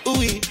 Ooh,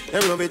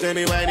 them love it when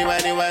me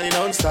whiny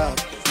non-stop.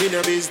 Me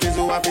no business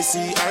who have to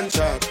see and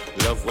chop.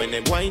 Love when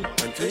them whine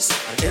and twist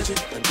and edge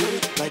it and do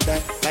it like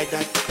that.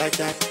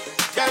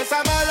 Girls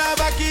I'm all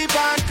over keep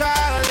on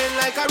calling.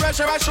 Like a rush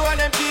show and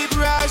them keep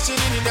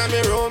rushing in my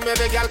room.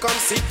 Every girl come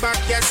sit back,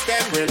 yes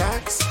them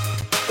relax.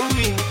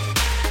 Ooh,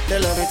 they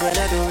love it when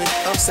I do it,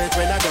 upset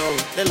when I go.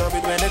 They love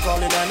it when they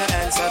call it and I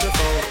answer the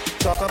phone.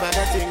 Talk about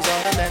the things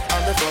on the net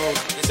on the phone.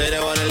 They say they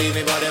wanna leave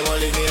me but they won't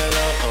leave me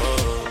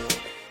alone.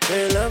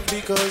 They love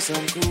because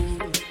I'm cool.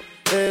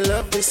 They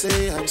love they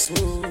say I'm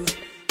smooth.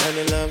 And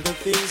they love the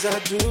things I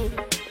do.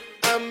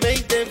 I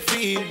make them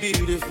feel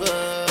beautiful.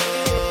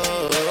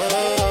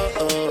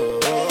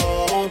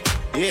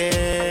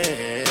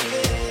 Yeah.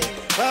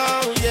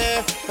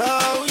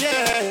 Oh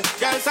yeah.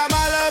 Girls I'm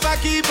all over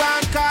keep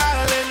on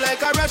calling.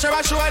 Like a rush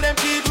show them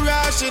keep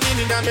rushing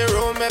in my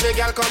room. Every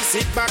girl come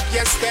sit back,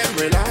 yes them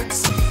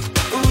relax.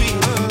 Ooh,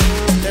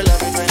 they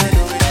love it when I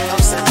do it.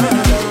 Upset when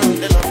I do it.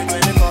 They love it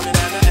when they call me and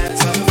I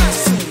answer.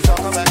 Talk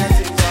about the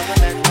things on the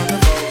net on the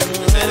phone.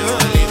 They say they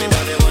wanna leave me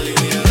but they won't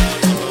leave me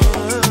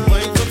alone.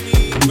 Wait for me,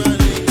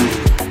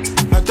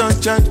 running. I don't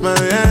charge my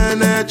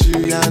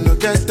energy. I no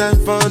get time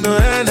for no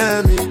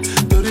enemy.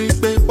 Tori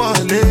pe pole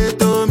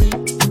to me.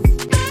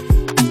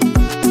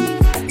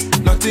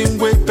 Nothing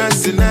with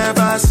person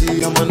never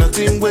see. I'm on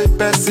nothing with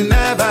person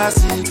never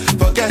see.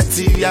 Forget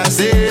it, I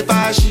say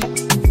fashi.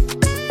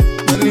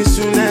 Money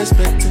soon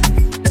expected.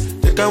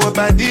 Take our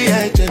body,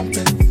 I jump.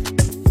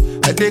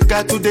 I take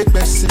her to the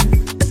person.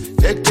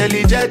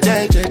 Jelly.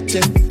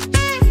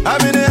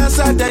 I'm in the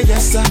answer, then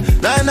yes sir.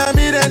 Then I'm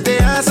in the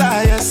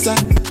answer, yes sir.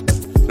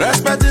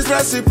 Respect is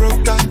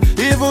reciprocal,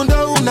 even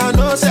though I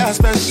know say I'm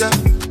special.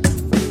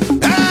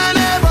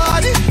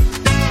 Anybody,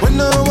 when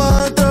no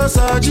one to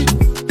surgery.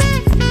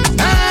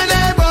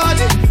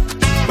 Anybody,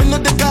 when no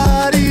the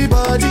carry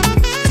body.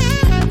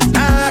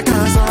 I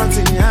can't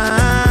something,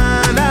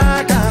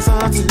 I can't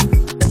something.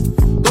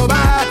 Go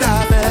back to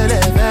fele,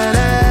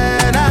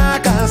 I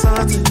can't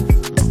something.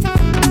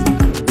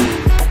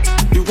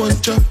 You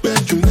want your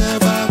bed, you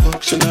never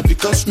walk. Should not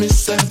because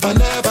myself, I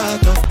never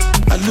talk.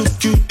 I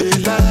look you, they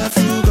laugh,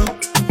 you go.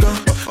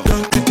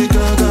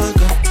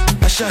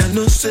 I shall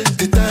no say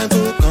the time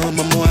go come,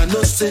 mama, I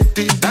no say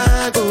the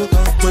time go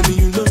come. When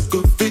you no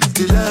go fit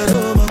the line,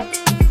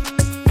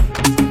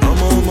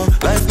 mama,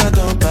 life not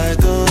on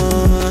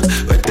python.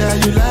 Whether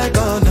you like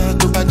or not,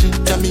 to buy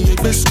me a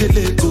best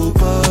go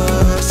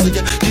boss. So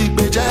yeah, keep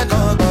me jack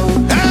on go.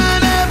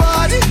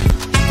 Anybody,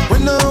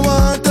 when no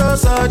one to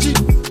surgery.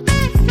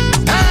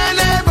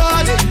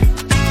 Anybody,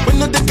 when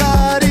no the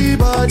carry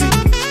body.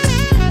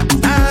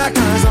 I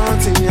can't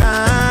something,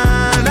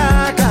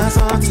 I can't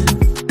something.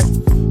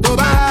 Go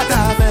back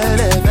to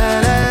fele,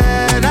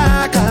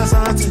 I can't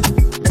something.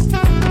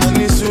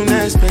 Money soon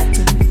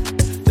expected.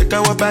 Take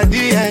our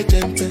body, I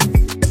jump.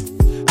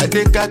 I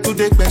take her to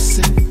the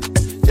person.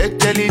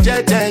 Jelly.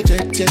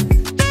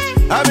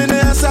 I'm in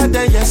the answer,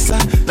 then yes sir.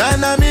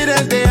 Then I'm in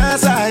the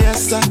answer,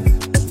 yes sir.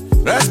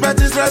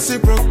 Respect is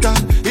reciprocal,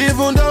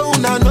 even though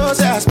I know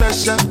say I'm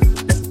special.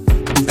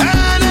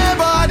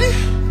 Anybody,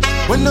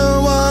 when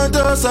no one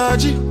to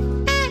surgery.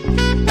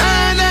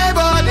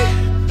 Anybody,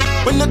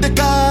 when no the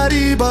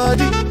carry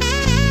body.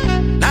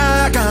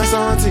 I can't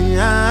something,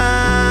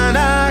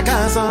 I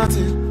can't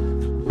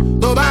something.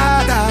 Go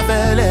back to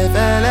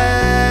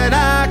fele,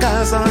 I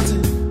can't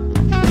something.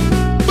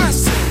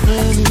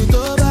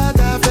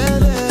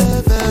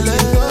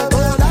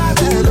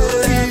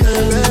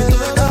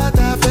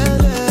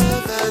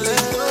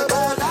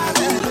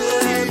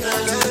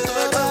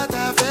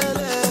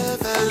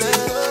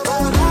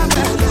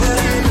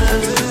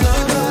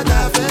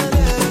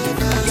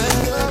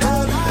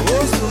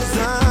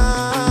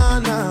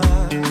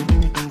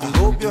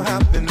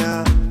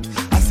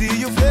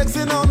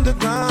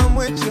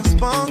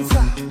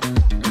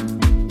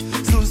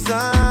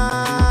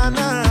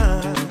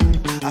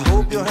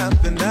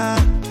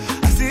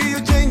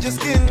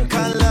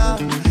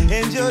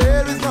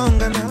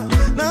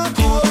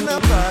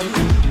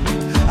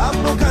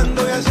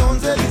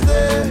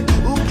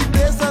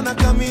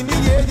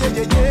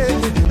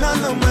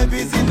 None of my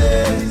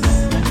business.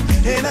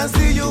 And I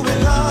see you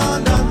in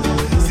London,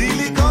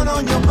 silicone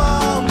on your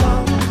bum,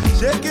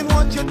 shaking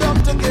what your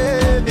doctor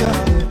gave ya.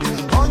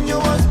 On your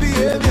worst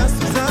behavior,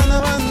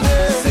 Susanna Vande.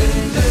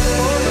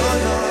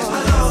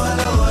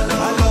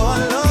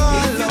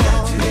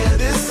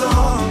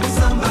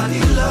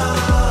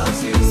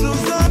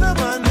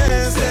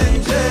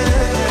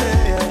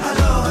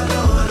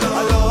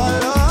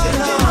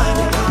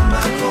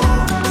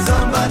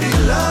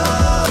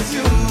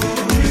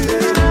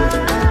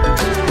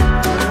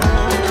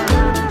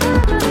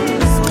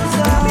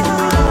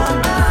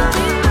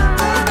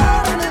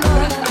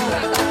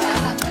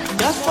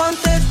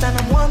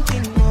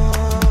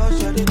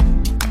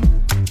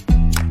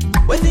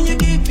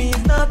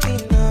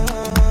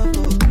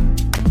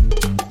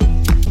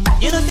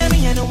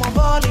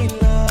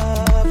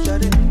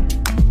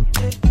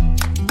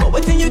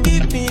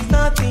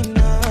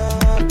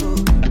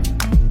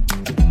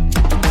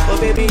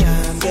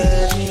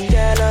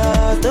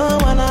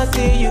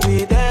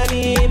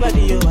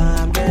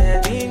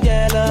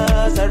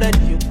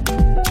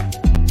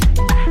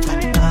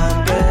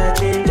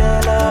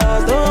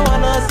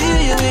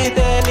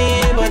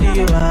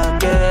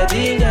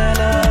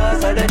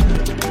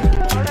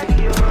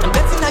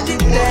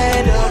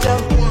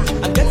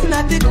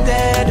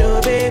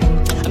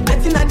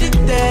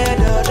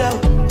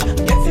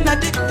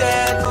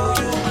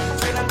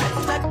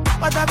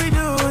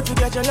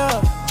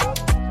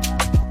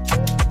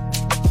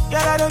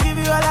 give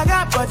you all I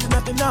got, but it's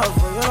not enough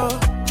for you.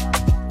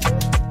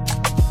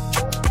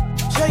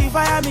 Show you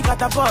fire me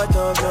catapult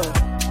of you.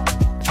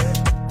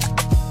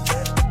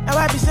 Now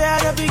I be say I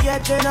don't be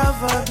getting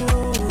enough of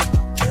you.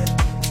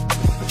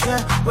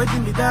 Yeah,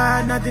 waiting me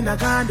down, nothing I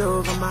can't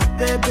do for my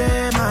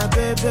baby, my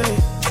baby.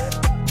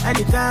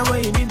 Anytime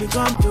when you need me,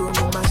 come to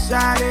me, my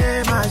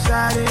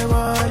shawty,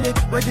 wallet.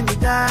 Waiting me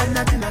down,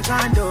 nothing I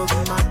can't do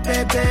for my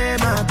baby,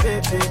 my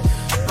baby.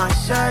 My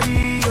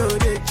shawty, oh,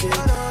 they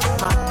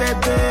my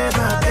baby,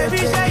 my baby.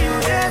 Say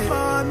you there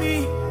for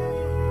me,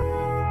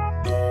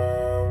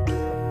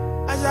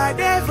 as I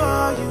there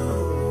for you.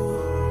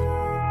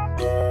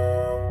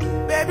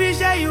 Baby,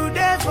 say you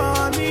there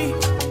for me,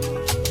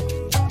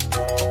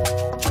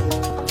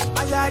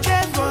 as I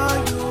there for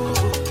you.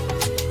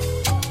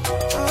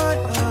 Oh,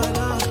 no,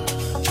 no.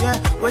 Yeah,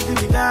 waiting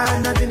me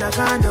down, nothing I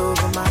can't do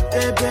for my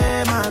baby,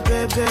 my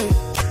baby.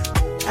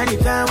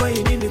 Anytime when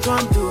you need me,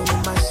 come to me,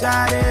 my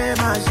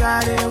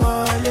shawty,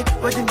 wallet.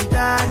 Waiting me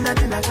down,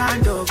 nothing I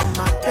can't do for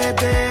my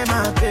baby,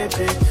 my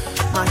baby.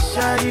 My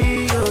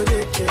shawty, oh,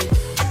 they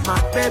my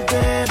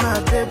baby, my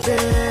baby.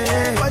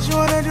 What you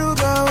wanna do,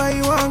 girl, where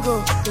you wanna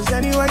go? Cause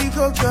anywhere you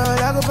go, girl,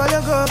 I go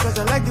follow, go. Cause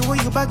I like the way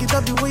you back it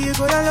up, the way you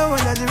go down low.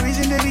 And that's the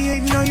reason they be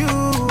hating on you,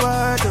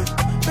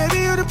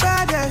 baby, you the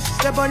baddest.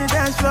 Step on the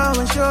dance floor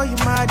and show you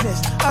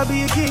madness. I'll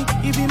be a king,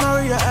 you be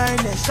my royal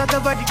highness. Shut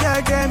up, the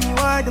girl, damn, you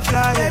are the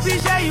flawless. Baby,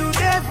 say you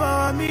there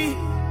for me,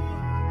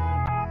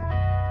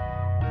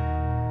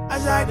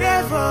 as I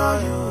there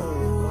for you.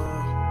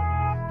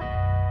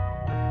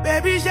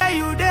 Baby, say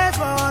you there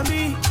for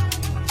me,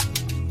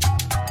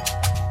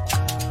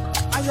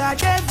 as I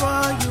there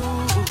for you.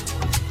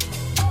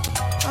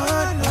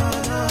 Oh, no,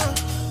 no.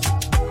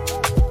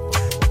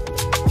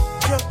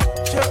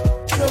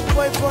 Yo,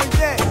 boy,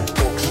 that.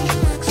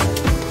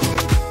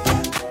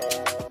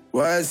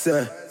 What's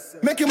up?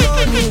 Making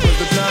money was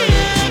the plan.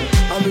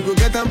 And we go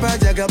get them by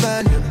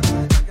Jagaban.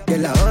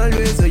 Girl, I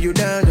always hold you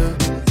down.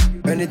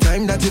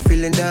 Anytime that you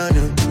feeling down.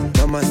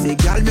 Mama say,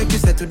 girl, make you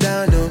settle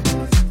down.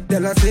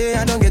 Tell her say,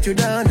 I don't get you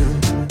down.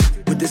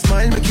 With the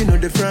smile, make you know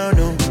the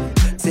frown.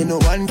 Say no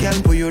one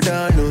can pull you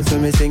down. So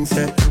me sing,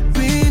 say,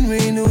 win,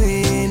 win,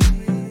 win.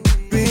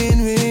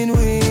 Win, win,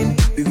 win.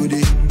 We go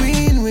the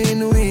win,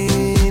 win,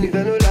 win. You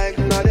don't know like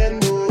nothing.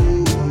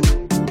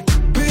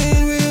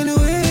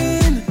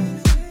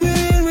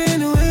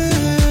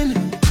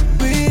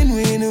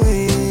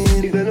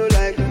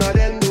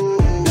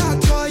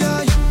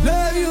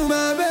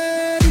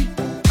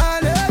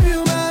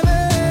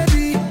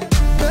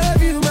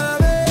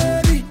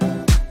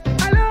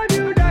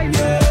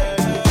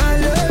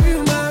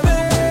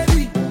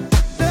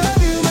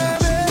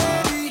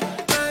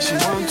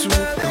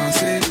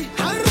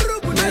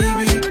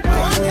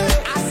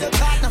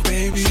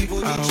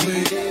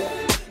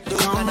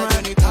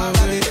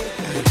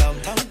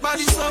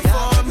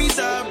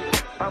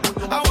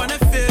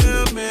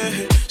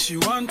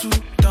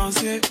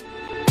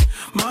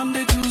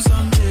 Monday to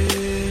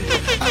Sunday,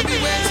 I'll be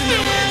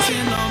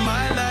waiting all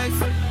my life.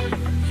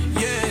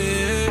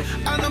 Yeah,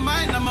 I don't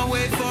mind, I'ma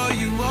wait for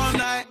you all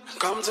night.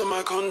 Come to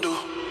my condo,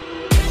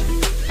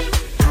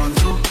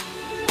 pronto.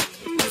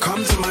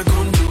 Come to my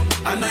condo.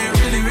 I know you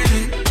really,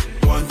 really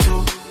want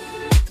to.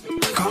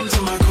 Come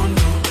to my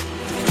condo,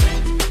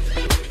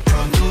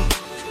 pronto.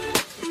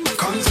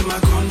 Come to my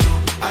condo.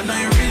 I know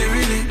you really,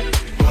 really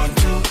want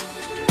to.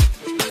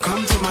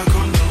 Come to my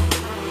condo.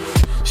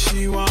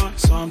 She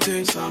wants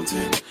something,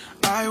 something.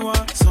 I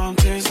want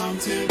something,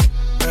 something.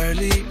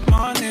 Early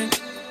morning,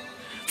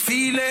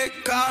 feel it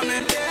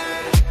coming.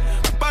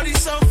 Body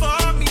so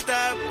for me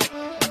that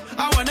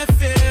I wanna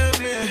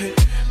feel it.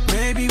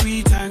 Maybe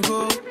we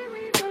tango.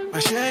 My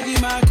shaggy,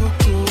 my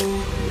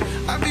cocoa.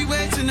 I'll be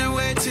waiting and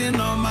waiting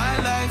all my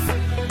life.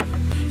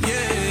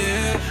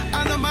 Yeah,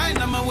 I don't mind,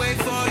 I'ma wait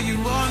for you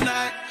all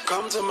night.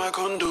 Come to my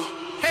condo.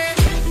 Hey,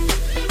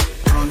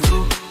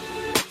 pronto.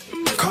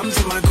 Come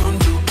to my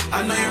condo.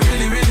 I know you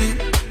really, really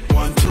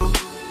want to.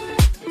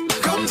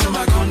 Come to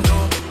my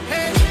condo.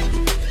 Hey,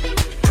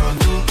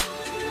 pronto.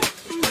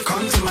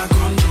 Come to my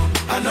condo.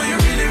 I know you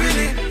really,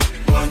 really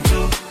want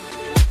to.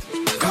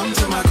 Come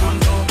to my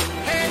condo.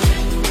 Hey.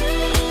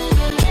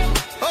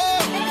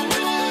 Oh.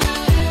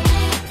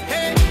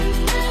 Hey.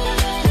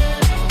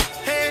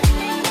 Hey.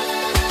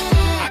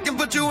 I can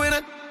put you in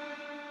a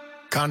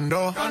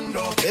condo.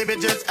 Baby,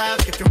 just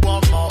ask if you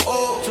want more.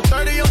 Oh, so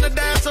 30 on the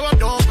dance so I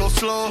don't go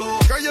slow.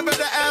 Girl, you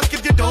better ask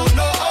if you don't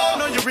know. Oh,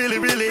 no, you really,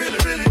 really,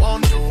 really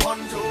want to.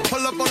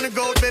 Pull up on the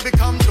goat, baby,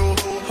 come through.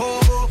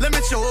 Oh, let me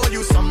show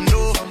you some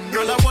new.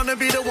 Girl, I wanna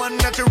be the one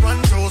that you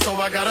run to, so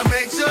I gotta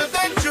make sure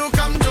that you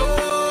come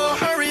through.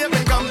 Hurry up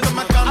and come to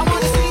my condo. I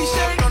wanna see you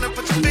shake. Gonna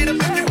put your feet up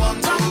if you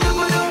want to.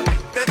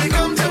 Baby,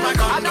 come to my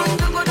condo.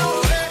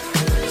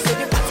 Say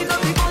the party no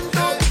be fun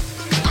though.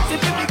 Say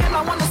baby girl,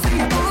 I wanna see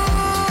you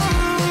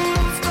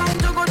move. Come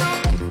to go down.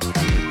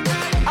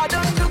 I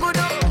don't to go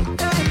down.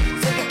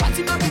 Say the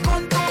party no be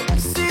fun though.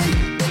 See,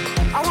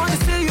 I wanna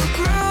see you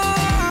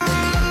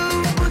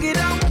groove. Boogie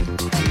down.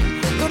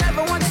 Don't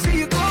ever wanna see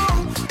you go.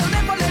 Don't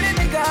ever let a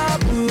nigga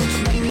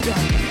put you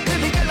down.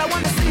 Baby girl, I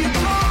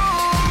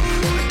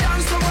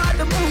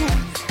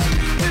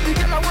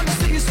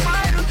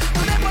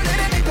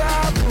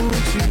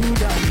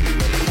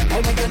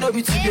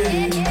you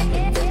today.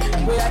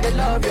 We had to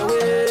love your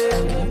way.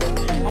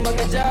 I'ma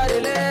get you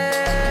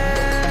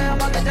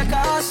I'ma get your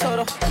car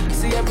solo.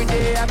 See every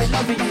day I be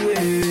loving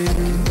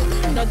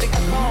you. Nothing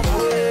can come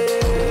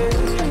away.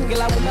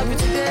 Girl, I will love you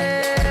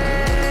today.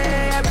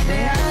 Every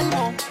day and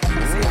more.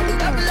 See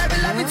I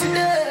will love you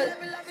today.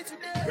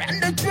 Run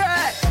the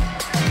track.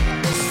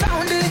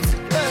 Sound it.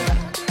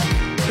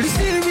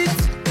 Receive it.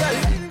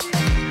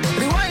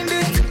 Rewind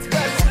it.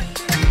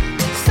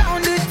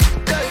 Sound it.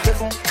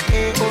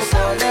 Oh,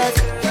 collect.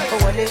 Oh,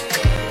 wallet.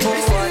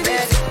 Oh,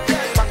 wallet.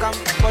 Back up.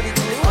 Body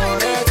to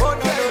correct. Oh,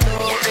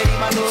 no. Baby,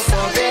 man, no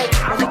forget.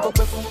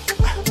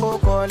 Oh,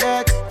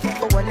 collect.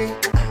 Oh,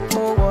 wallet.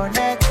 Oh,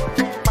 wallet.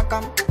 Back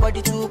up.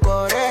 Body to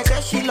correct.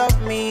 Say she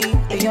love me.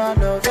 And you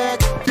love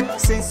it.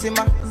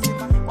 Sensima.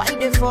 Why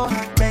they for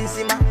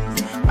Benzema?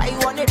 Why you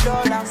want $1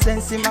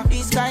 Sensima?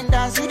 This kind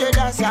dance, you the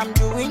dance. I'm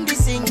doing the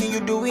singing,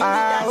 you doing the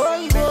dance.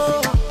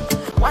 Oh,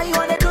 why you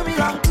wanna do me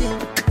wrong thing?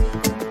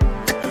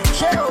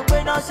 She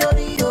open up,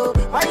 sorry, yo.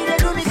 Why you they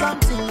do me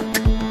something?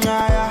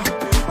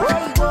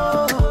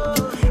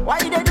 Why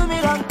you they do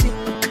me wrong thing?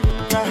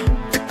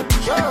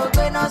 She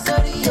open up,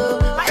 sorry, yo.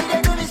 Why you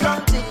they do me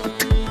something?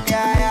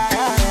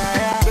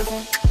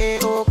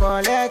 Oh,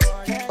 collect,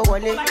 oh,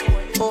 wallet,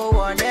 oh,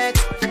 wallet.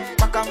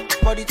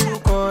 Body too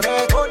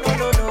correct. Oh,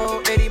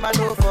 no. Very man,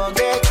 don't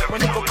forget.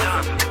 When you go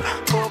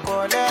oh,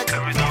 collect,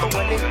 oh,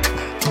 wallet,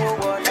 oh,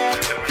 wallet.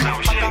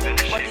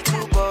 Body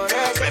too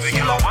correct. Baby,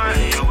 you love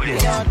me.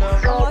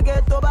 I'ma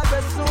get to back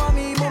with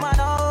me, mama,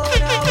 no.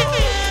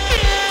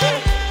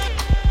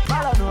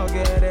 Mala no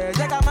get it.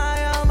 Check out my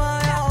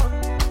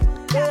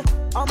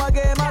I'ma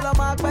get mala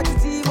my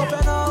petty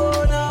open no.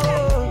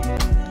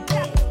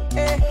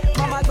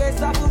 Mama get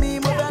stuff for me,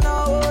 move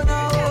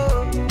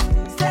no.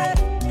 Say,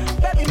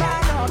 baby,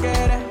 man, no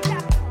get it.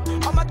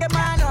 I'ma get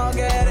man, no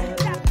get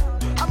it.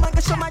 I'ma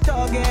get show my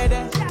dog get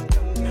it.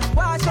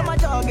 Why show my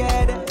dog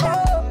get it?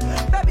 Oh,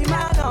 baby,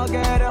 man, no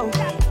get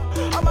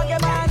it. I'ma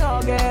get man,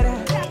 no get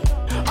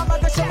it. I'ma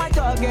get show my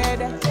dog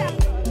get it.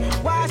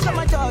 Why show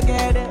my dog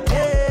get it?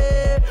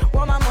 Hey,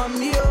 want my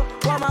mommy, oh,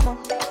 want my mom,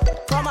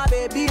 want my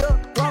baby, oh,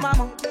 want my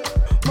mom,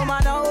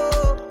 mama no,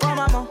 want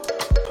my mom,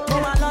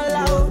 mama no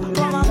love,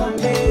 want my mom,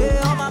 hey,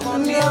 want my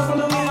mommy, oh,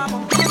 want my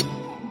mom.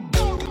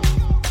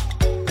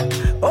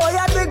 Oh,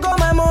 yeah, take all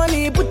my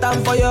money, put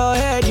them for your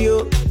head,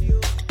 yo.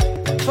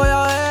 For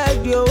your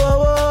head, yo.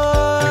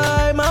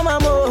 Oh, mama,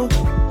 mo.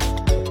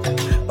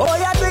 Oh,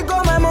 yeah, take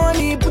all my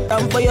money, put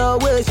them for your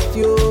waist,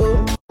 yo.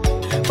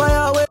 For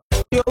your waist,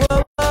 yo.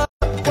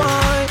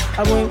 Why?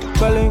 I went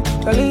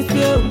calling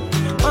still.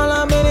 All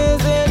I'm in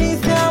is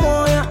this time,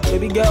 oh, yeah.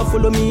 Baby girl,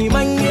 follow me,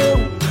 my yo.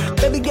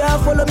 Baby girl,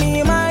 follow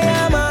me, my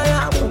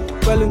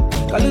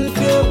calling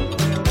still.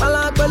 All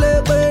I'm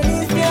calling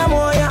this time,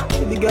 oh, yeah.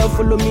 Baby girl,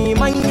 follow me,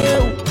 my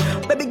yo.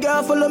 Baby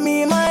girl, follow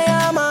me, my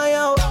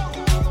yo.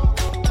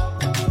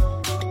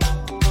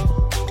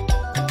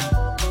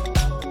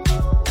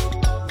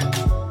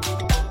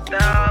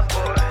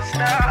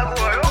 Star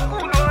boy, oh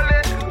cool all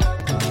it.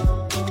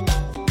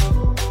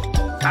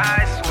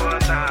 Ice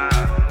water.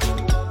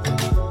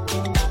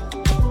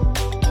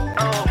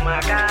 Oh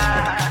my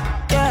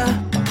God.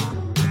 Yeah.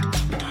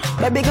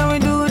 Baby, can we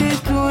do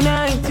this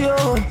tonight,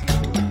 yo?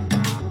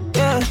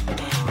 Yeah.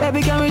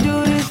 Baby, can we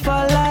do this for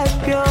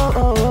life, yo?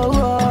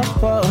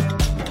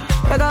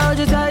 Like I hold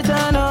you tight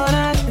and all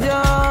night,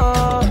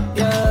 yo.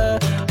 Yeah.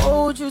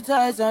 Hold you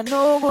tight and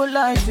no go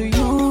lie to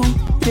you.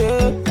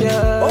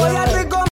 Yeah. Oh, yeah,